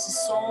soul. This is a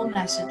soul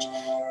message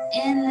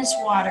in this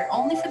water,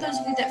 only for those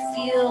of you that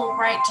feel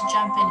right to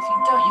jump in. If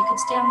you don't, you can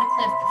stay on the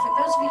cliff. But for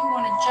those of you who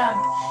want to jump,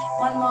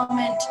 one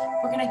moment,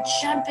 we're going to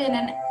jump in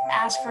and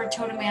ask for a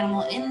totem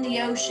animal in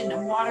the ocean,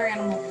 a water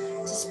animal,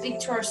 to speak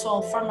to our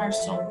soul, from our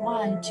soul.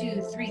 1,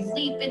 2, 3,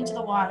 leap into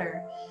the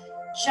water.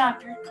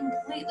 Jump, you're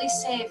completely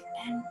safe,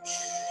 and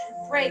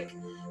break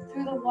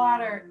through the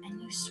water,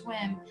 and you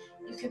swim.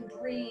 You can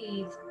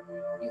breathe.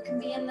 You can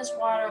be in this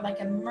water like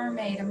a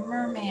mermaid, a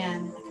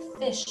merman, like a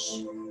fish.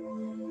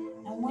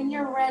 And when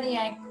you're ready,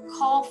 I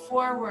call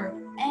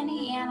forward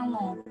any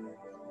animal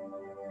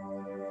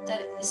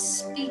that is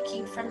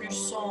speaking from your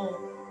soul,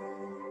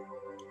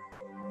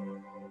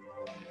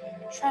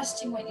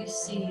 trusting what you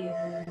see,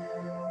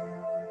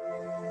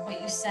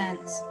 what you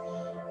sense.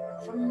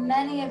 For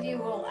many of you,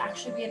 it will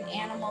actually be an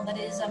animal that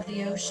is of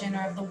the ocean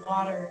or of the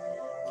water.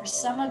 For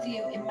some of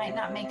you, it might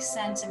not make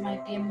sense. It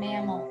might be a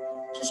mammal.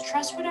 Just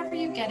trust whatever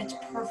you get. It's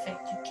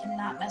perfect. You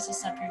cannot mess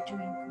this up. You're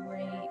doing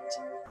great.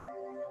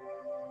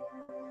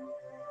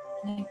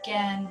 And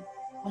again,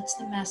 what's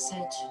the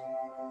message?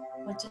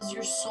 What does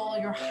your soul,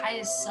 your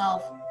highest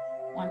self,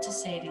 want to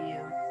say to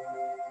you?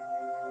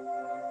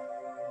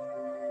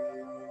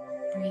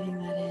 Breathing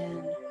that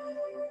in.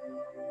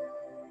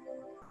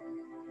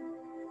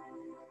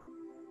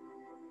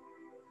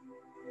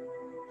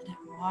 Let it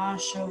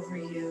wash over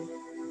you.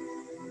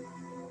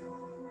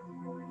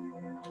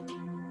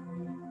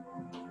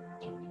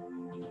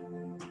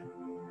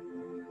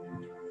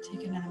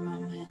 Take another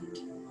moment.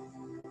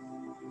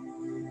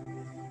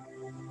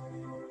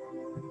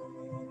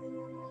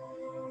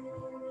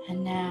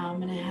 And now I'm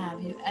going to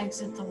have you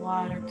exit the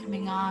water,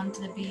 coming on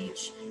to the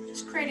beach.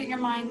 Just create it in your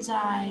mind's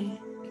eye.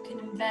 You can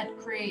invent,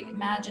 create,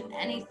 imagine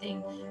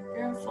anything.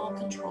 You're in full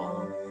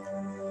control.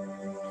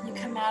 And you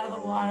come out of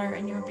the water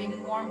and you're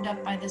being warmed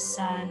up by the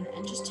sun.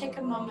 And just take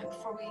a moment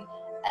before we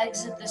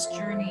exit this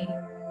journey,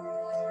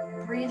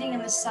 breathing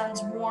in the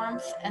sun's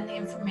warmth and the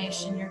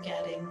information you're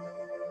getting.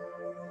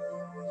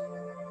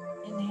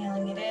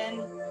 Inhaling it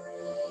in,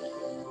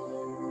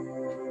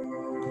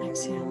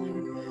 exhaling.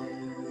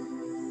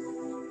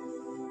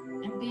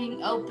 And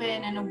being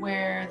open and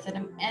aware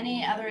that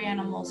any other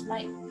animals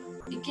might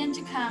begin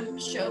to come,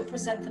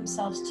 present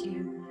themselves to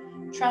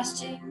you,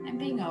 trusting and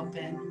being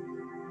open.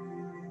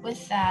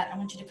 With that, I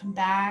want you to come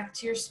back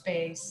to your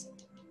space,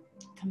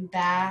 come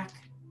back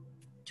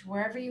to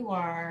wherever you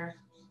are.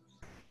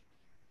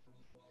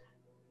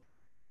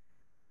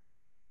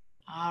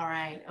 All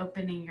right,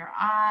 opening your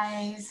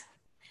eyes.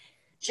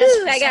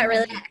 Ooh, I got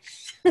really.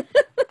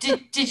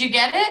 Did you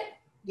get it?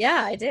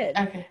 Yeah, I did.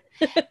 Okay.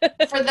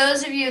 For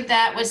those of you,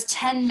 that was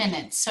 10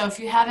 minutes. So if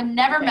you haven't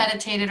never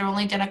meditated or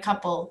only done a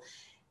couple,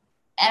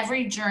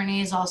 every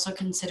journey is also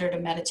considered a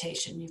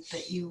meditation.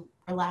 You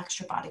relax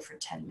your body for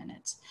 10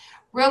 minutes.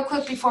 Real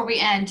quick before we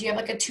end, do you have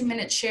like a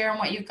 2-minute share on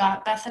what you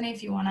got, Bethany,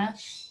 if you want to?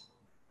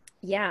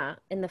 Yeah,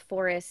 in the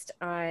forest,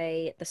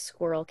 the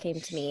squirrel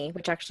came to me,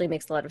 which actually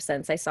makes a lot of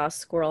sense. I saw a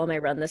squirrel on my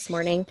run this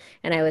morning,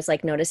 and I was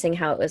like noticing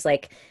how it was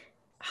like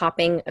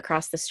hopping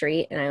across the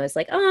street, and I was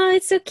like, oh,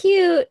 it's so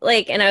cute.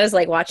 Like, and I was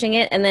like watching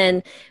it, and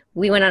then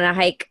we went on a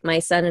hike, my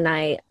son and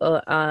I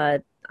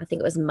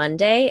think it was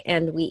Monday,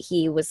 and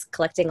he was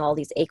collecting all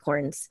these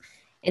acorns.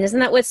 And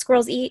isn't that what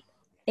squirrels eat?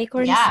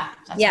 Acorns? Yeah.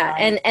 Yeah.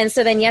 Right. And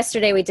so then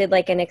yesterday we did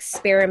like an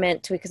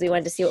experiment because we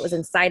wanted to see what was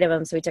inside of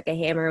them. So we took a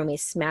hammer and we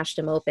smashed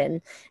them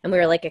open, and we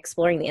were like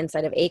exploring the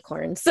inside of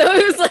acorns. So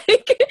it was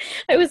like,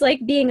 I was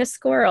like being a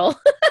squirrel.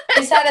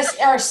 Is that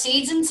are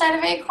seeds inside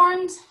of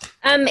acorns?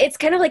 It's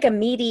kind of like a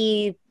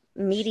meaty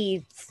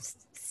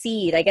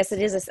seed. I guess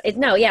it is.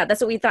 No, yeah,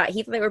 that's what we thought.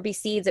 He thought there would be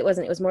seeds. It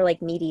wasn't. It was more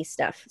like meaty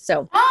stuff.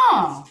 So,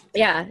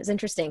 yeah, it's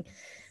interesting.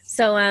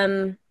 So,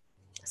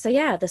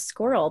 yeah, the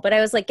squirrel. But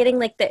I was like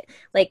getting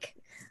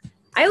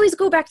I always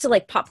go back to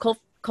like pop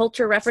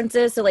culture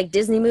references. So like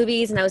Disney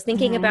movies. And I was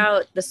thinking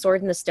about The Sword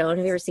and the Stone.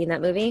 Have you ever seen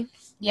that movie?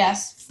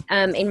 Yes.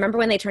 And remember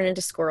when they turn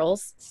into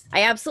squirrels?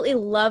 I absolutely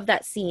love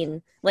that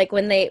scene. Like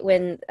when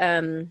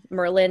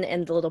Merlin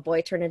and the little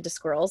boy turn into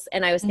squirrels.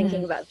 And I was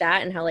thinking about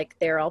that and how like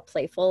they're all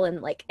playful and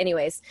like,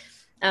 anyways,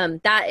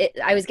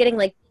 I was getting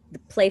like the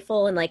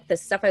playful and like the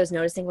stuff I was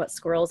noticing about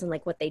squirrels and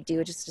like what they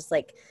do, just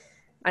like,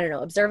 I don't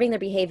know, observing their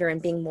behavior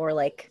and being more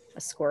like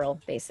a squirrel,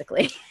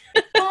 basically.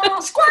 Oh,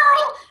 squirrel!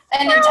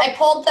 And I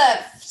pulled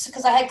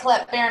because I had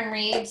Colette Baron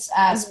Reed's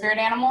Spirit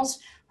Animals.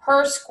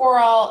 Her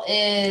squirrel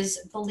is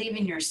believe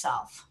in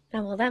yourself.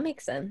 Oh, well, that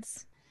makes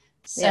sense.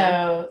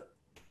 Yeah. So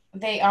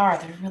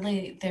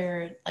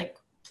they're like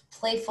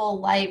playful,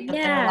 light, but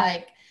they're Yeah.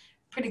 like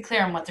pretty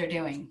clear on what they're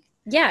doing.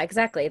 Yeah,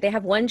 exactly. They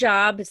have one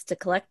job is to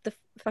collect the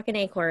fucking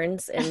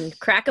acorns and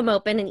crack them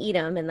open and eat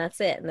them, and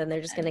that's it. And then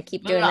they're just going to And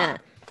keep move it doing on.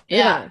 that. Move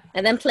Yeah. on.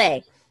 And then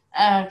play.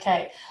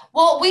 Okay.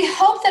 Well, we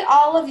hope that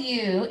all of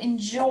you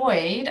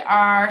enjoyed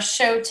our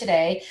show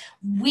today.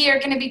 We are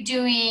going to be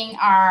doing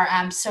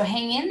our, so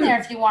hang in there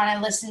if you want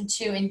to listen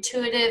to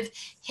Intuitive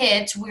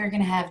Hits. We're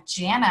going to have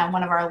Jana,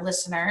 one of our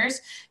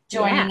listeners, Yeah.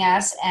 joining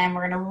us, and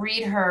we're going to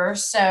read her.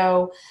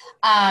 So,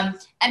 and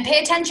pay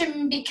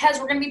attention because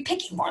we're going to be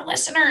picking more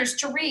listeners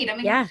to read. I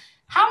mean, Yeah.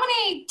 how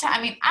many times?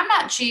 I mean, I'm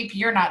not cheap.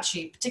 You're not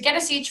cheap. To get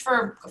us each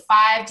for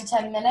 5 to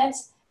 10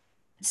 minutes,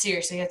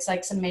 seriously, it's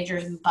like some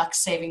major bucks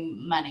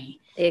saving money.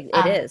 It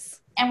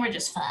is. And we're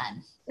just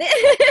fun. So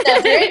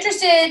if you're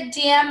interested,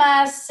 DM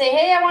us, say,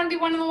 hey, I want to be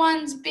one of the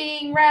ones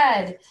being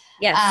read.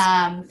 Yes.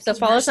 So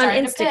follow us on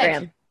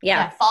Instagram.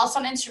 Yeah. Follow us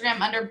on Instagram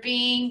under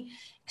Being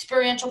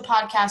Experiential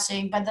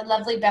Podcasting by the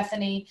lovely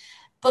Bethany,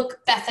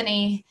 Book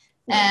Bethany,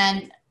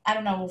 and I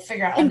don't know, we'll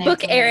figure out a And name.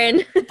 Book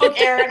Aaron. Book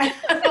Aaron.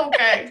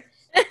 Okay.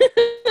 All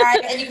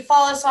right, and you can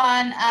follow us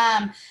on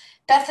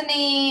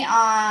Bethany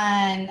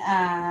on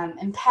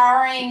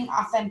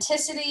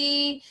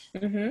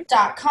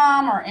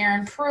empoweringauthenticity.com or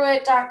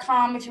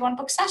aaronpruitt.com if you want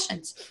to book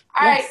sessions.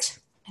 All right.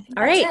 I think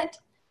that's it.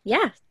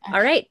 Yeah.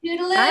 All right.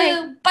 Toodaloo.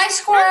 Bye. Bye,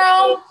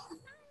 squirrel. Bye.